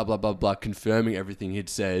 like blah, blah, blah, blah, confirming everything he'd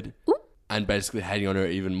said. Ooh. And basically hating on her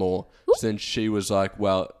even more. Ooh. So then she was like,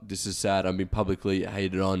 well, this is sad. I've been publicly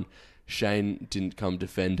hated on. Shane didn't come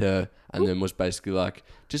defend her and then was basically like,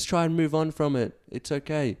 just try and move on from it. It's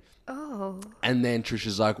okay. Oh. And then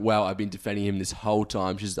Trisha's like, wow, I've been defending him this whole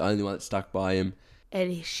time. She's the only one that stuck by him.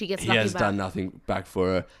 And she gets nothing back. He has done nothing back for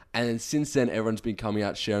her. And then since then, everyone's been coming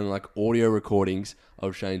out sharing like audio recordings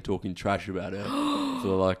of Shane talking trash about her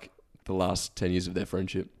for like the last 10 years of their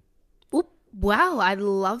friendship. Wow, I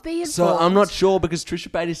love being informed. So I'm not sure because Trisha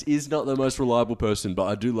Paytas is not the most reliable person, but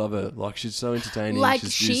I do love her. Like she's so entertaining. Like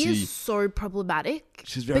she's she is so problematic.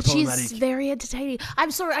 She's very problematic. She's very entertaining.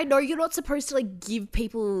 I'm sorry, I know you're not supposed to like give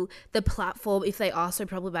people the platform if they are so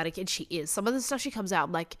problematic, and she is. Some of the stuff she comes out,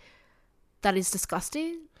 I'm like, that is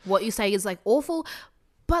disgusting. What you're saying is like awful.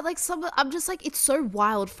 But like I'm just like, it's so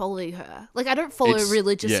wild following her. Like I don't follow her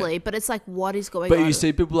religiously, but it's like, what is going on? But you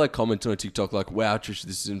see people like comment on TikTok like, wow, Trish,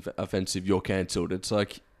 this is offensive. You're cancelled. It's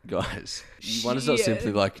like, guys, you want to not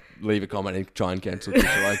simply like leave a comment and try and cancel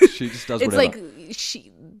Trisha. Like she just does whatever. It's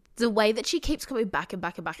like the way that she keeps coming back and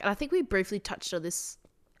back and back. And I think we briefly touched on this.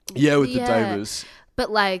 Yeah, with the Davis. But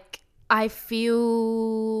like, I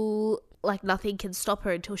feel like nothing can stop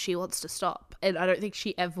her until she wants to stop, and I don't think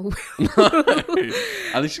she ever will.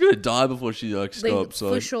 I think she's gonna die before she like stops.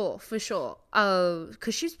 Like, for sure.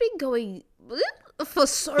 Because she's been going for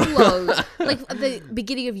so long, like at the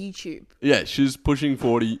beginning of YouTube. Yeah, she's pushing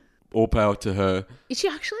 40. All power to her. Is she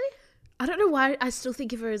actually? I don't know why I still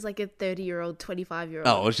think of her as like a 30-year-old, 25-year-old.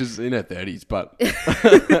 Oh, well, she's in her 30s, but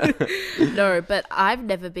no, but I've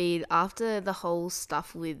never been after the whole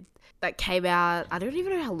stuff with. That came out, I don't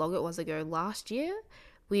even know how long it was ago, last year,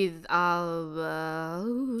 with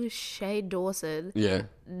Shane Dawson. Yeah.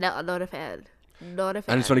 No, not a fan. Not a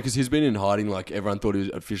fan. And it's funny because he's been in hiding, like everyone thought he was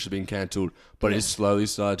officially being cancelled, but he's slowly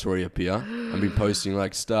started to reappear and been posting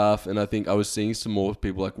like stuff. And I think I was seeing some more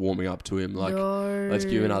people like warming up to him, like, let's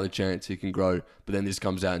give him another chance, he can grow. But then this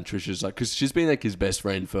comes out and Trisha's like, because she's been like his best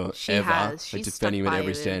friend forever, like defending him at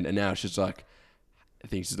every stand. And now she's like, I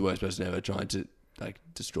think she's the worst person ever trying to like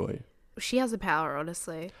destroy. She has the power,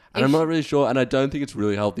 honestly. And I'm not really sure, and I don't think it's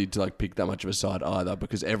really healthy to like pick that much of a side either,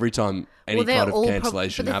 because every time any kind of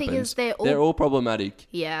cancellation happens, they're all problematic.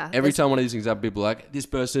 Yeah. Every time one of these things happens, people are like, this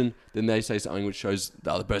person, then they say something which shows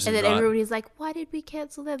the other person. And then everybody's like, why did we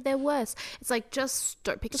cancel them? They're worse. It's like, just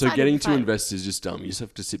don't pick a side. So getting to invest is just dumb. You just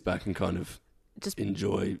have to sit back and kind of just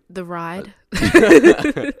enjoy the ride.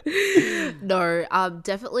 No, I'm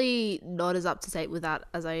definitely not as up to date with that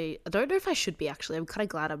as I don't know if I should be, actually. I'm kind of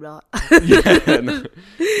glad I'm not. No,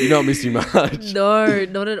 you're not missing much. No,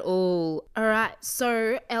 not at all. All right,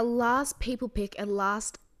 so our last people pick and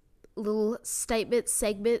last little statement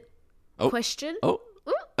segment question. A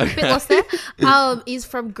bit lost there. Is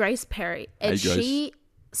from Grace Perry, and she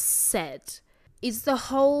said, is the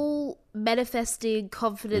whole manifesting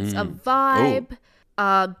confidence a vibe?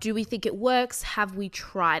 Do we think it works? Have we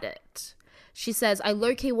tried it? She says, I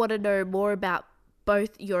low-key want to know more about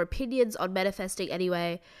both your opinions on manifesting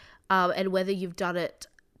anyway, and whether you've done it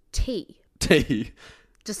T.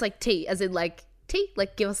 Just like T, as in like T?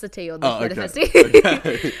 Like give us the T on the manifesting.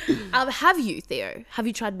 Okay. Have you, Theo? Have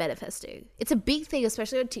you tried manifesting? It's a big thing,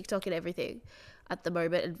 especially on TikTok and everything at the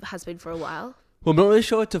moment, and has been for a while. Well, I'm not really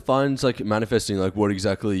sure what defines like manifesting, like what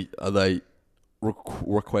exactly are they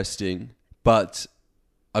requesting, but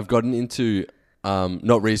I've gotten into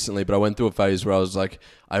not recently, but I went through a phase where I was like,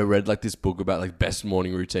 I read like this book about like best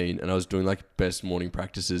morning routine, and I was doing like best morning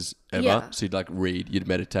practices ever. Yeah. So you'd like read, you'd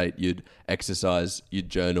meditate, you'd exercise, you'd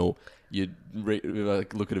journal, you'd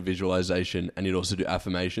like look at a visualization, and you'd also do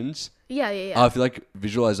affirmations. Yeah, yeah, yeah. I feel like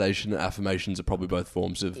visualization and affirmations are probably both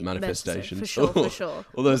forms of manifestation. For sure, for sure.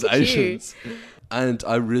 All those Look at you. Asians. And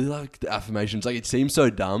I really like the affirmations. Like, it seems so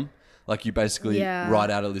dumb. Like, you basically write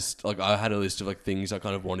out a list. Like, I had a list of like things I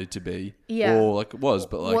kind of wanted to be. Yeah. Or like it was,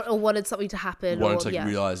 but like or wanted something to happen. wanted or, to like yeah.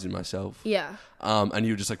 realize in myself. Yeah. And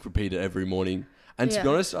you would just like repeat it every morning. And to be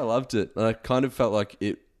Yeah. honest, I loved it. And I kind of felt like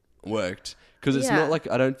it worked. Because it's Yeah. not like,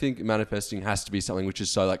 I don't think manifesting has to be something which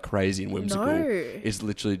is so like crazy and whimsical. No. It's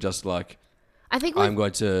literally just like, I think I'm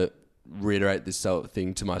going to reiterate this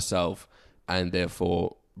thing to myself and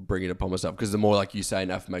therefore bring it upon myself. Because the more like you say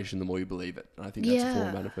an affirmation, the more you believe it. And I think that's a form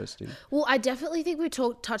of manifesting. Well, I definitely think we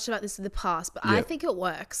touched about this in the past, but I think it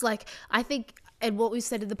works. Like, I think, and what we've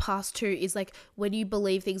said in the past too, is like when you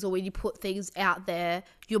believe things or when you put things out there,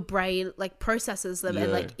 your brain like processes them.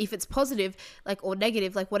 And like, if it's positive, like, or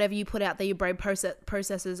negative, like whatever you put out there, your brain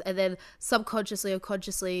processes, and then subconsciously or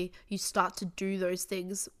consciously, you start to do those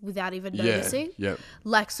things without even noticing. Yeah.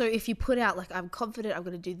 Like, so if you put out like, I'm confident, I'm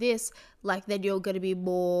going to do this, like, then you're going to be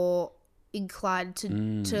more inclined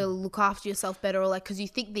to look after yourself better, or like, because you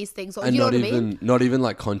think these things, or And you know not what I even mean? not even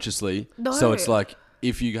like consciously. No. So it's like,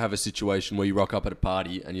 if you have a situation where you rock up at a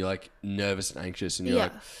party and you're like nervous and anxious and you're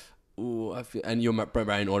like, ooh, I feel, and your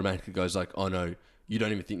brain automatically goes like, oh no, you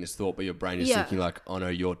don't even think this thought, but your brain is thinking like, oh no,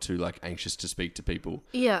 you're too like anxious to speak to people.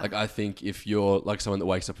 Yeah. Like, I think if you're like someone that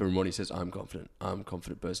wakes up every morning and says, I'm a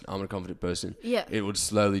confident person, I'm a confident person. Yeah. It would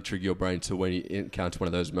slowly trigger your brain to when you encounter one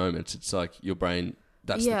of those moments, it's like your brain,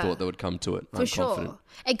 that's the thought that would come to it. For sure.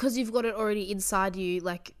 And because you've got it already inside you,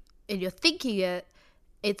 like, and you're thinking it,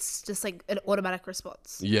 it's just like an automatic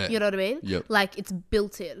response. Yeah. You know what I mean? Yep. Like, it's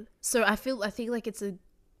built in. So I think like it's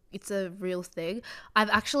a real thing.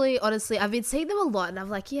 Honestly, I've been seeing them a lot, and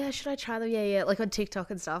I'm like, yeah, should I try them? Yeah, like on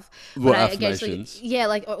TikTok and stuff. What, When affirmations?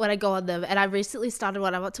 like when I go on them, and I recently started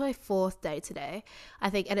one. I'm up to my 4th day today,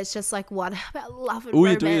 I think, and it's just like one about love and Oh,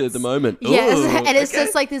 romance. you're doing it at the moment. Yes, Ooh, and it's okay.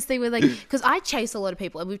 just like this thing with like, because I chase a lot of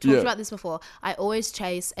people, and we've talked Yeah. about this before. I always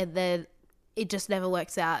chase, and then it just never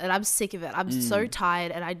works out, and I'm sick of it. I'm so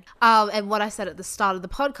tired, and and what I said at the start of the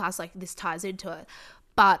podcast, like, this ties into it.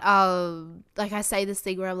 But like, I say this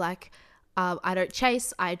thing where I'm like, I don't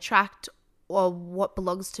chase, I attract, or what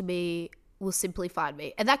belongs to me will simply find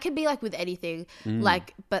me. And that can be like with anything,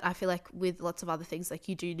 like, but I feel like with lots of other things, like,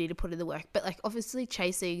 you do need to put in the work. But like, obviously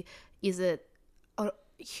chasing isn't a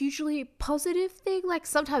hugely positive thing. Like,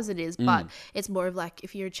 sometimes it is, but it's more of like,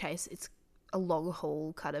 if you're a chase, it's a long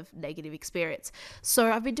haul kind of negative experience.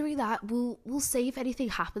 So I've been doing that. We'll see if anything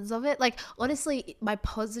happens of it. Like, honestly, my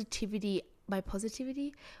positivity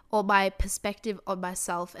or my perspective on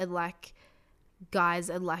myself and like guys,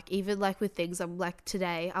 and like even like with things, I'm like,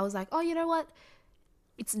 today I was like, oh, you know what,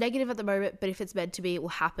 it's negative at the moment, but if it's meant to be, it will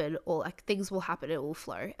happen, or like things will happen, it will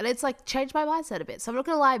flow. And it's like changed my mindset a bit. So I'm not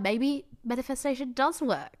gonna lie, maybe manifestation does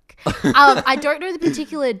work. I don't know the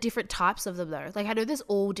particular different types of them though. Like, I know there's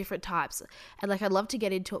all different types, and like, I'd love to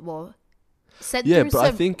get into it more. Yeah, but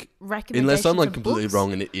I think, unless I'm like of completely books.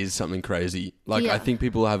 wrong and it is something crazy, like, I think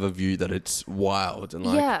people have a view that it's wild and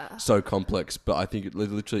like so complex, but I think it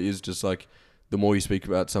literally is just like, the more you speak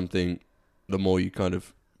about something, the more you kind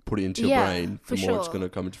of put it into your brain, the more it's going to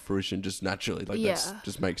come into fruition just naturally. Like, that's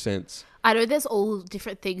just makes sense. I know there's all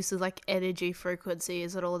different things with like energy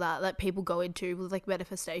frequencies and all that people go into with like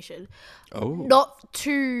manifestation. Oh. Not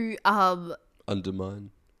to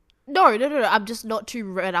Undermine. No, I'm just not too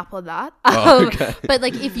read up on that. Oh, okay. But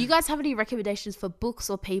like, if you guys have any recommendations for books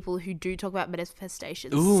or people who do talk about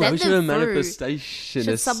manifestations, Ooh, send we should them have through. manifestationist.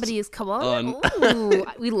 Should somebody has come on? Ooh,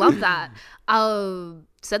 we love that.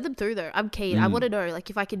 Send them through though. I'm keen. I want to know, like,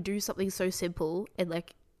 if I can do something so simple and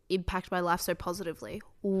like impact my life so positively.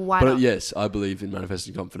 Why not? Yes, I believe in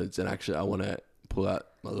manifesting confidence, and actually, I want to pull out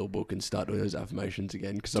my little book and start doing those affirmations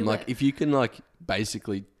again, because I'm like, if you can like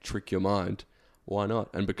basically trick your mind, why not,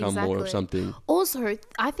 and become more of something. Also,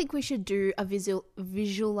 I think we should do a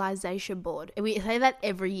visualization board, and we say that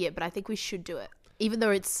every year, but I think we should do it, even though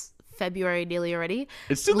it's February nearly already.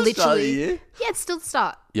 It's still the start of the year. Yeah, it's still the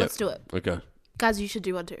start. Yep. Let's do it. Okay. Guys, you should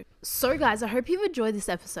do one too. So guys, I hope you've enjoyed this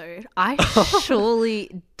episode. I surely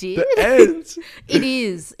did. The end. It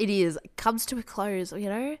is. It comes to a close, you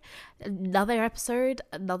know? Another episode,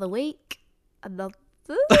 another week, another...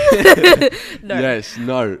 No. Yes,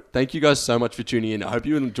 no. Thank you guys so much for tuning in. I hope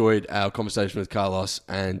you enjoyed our conversation with Carlos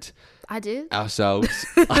and I did. ourselves.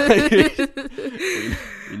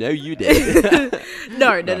 You know you did.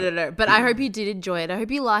 No. But I hope you did enjoy it. I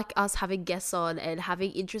hope you like us having guests on and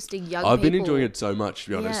having interesting young people. I've been enjoying it so much,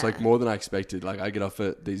 to be honest. Yeah. Like, more than I expected. Like, I get off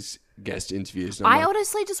at these guest interviews. And I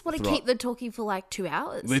honestly just want to keep them talking for like 2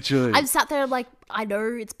 hours. Literally. I'm sat there, I'm like, I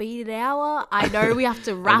know it's been an hour. I know we have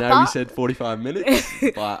to wrap I know up. we said 45 minutes,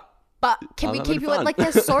 but can I'm we having keep it fun. like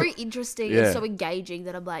they're so interesting Yeah. and so engaging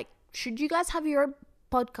that I'm like, should you guys have your own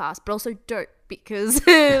podcast? But also don't, because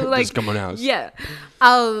like, just come on ours. yeah.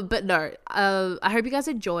 But no. I hope you guys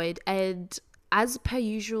enjoyed, and as per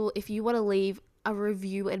usual, if you want to leave a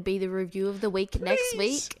review and be the review of the week next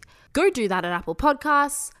week, go do that at Apple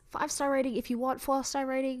Podcasts. 5-star rating if you want, 4-star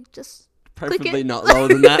rating, just click Preferably it. not lower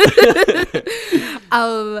than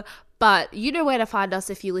that. But you know where to find us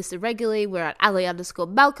if you listen regularly. We're at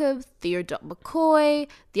Ali_Malcolm, Theo.McCoy,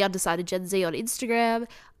 The Undecided Gen Z on Instagram.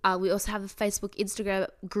 We also have a Facebook, Instagram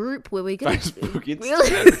group where we're going to... Facebook,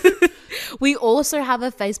 Instagram. We also have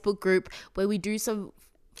a Facebook group where we do some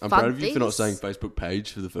I'm fun proud of you things. for not saying Facebook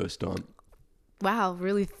page for the first time. Wow,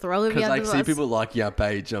 really throwing me Because under I the see bus. people like your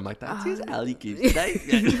page. I'm like, that's his Ali Gibbs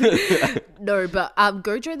name. No, but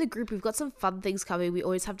go join the group. We've got some fun things coming. We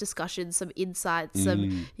always have discussions, some insights,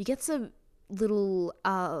 you get some little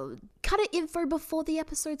kind of info before the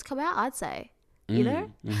episodes come out, I'd say. You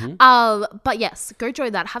know? But yes, go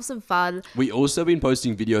join that. Have some fun. We also been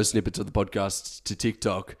posting video snippets of the podcast to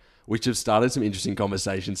TikTok, which have started some interesting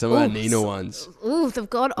conversations. Some of our Nina ones. Ooh, they've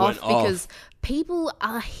gone off Went off. because people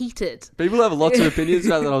are heated. People have lots of opinions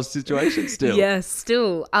about that whole situation still. Yes,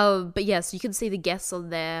 still. But yes, you can see the guests on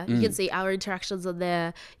there. You can see our interactions on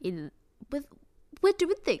there. We're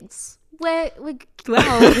doing things. We're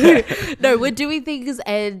no, we're doing things,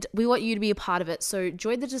 and we want you to be a part of it. So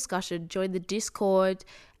join the discussion, join the Discord,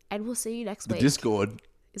 and we'll see you next week. Discord.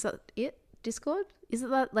 Is that it? Discord?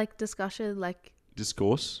 Isn't that like discussion? Like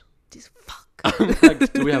Discourse. fuck.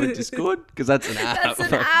 Like, do we have a Discord? Because that's an app. That's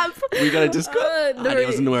an app. We got a Discord. No. Ali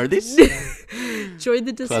wasn't aware of this. Join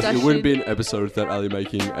the discussion. It wouldn't be an episode without Ali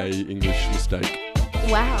making a English mistake.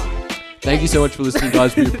 Wow. Thank you so much for listening,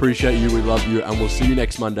 guys. We appreciate you. We love you. And we'll see you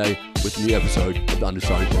next Monday with a new episode of The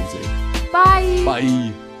Undecided Gen Z. Bye.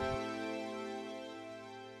 Bye.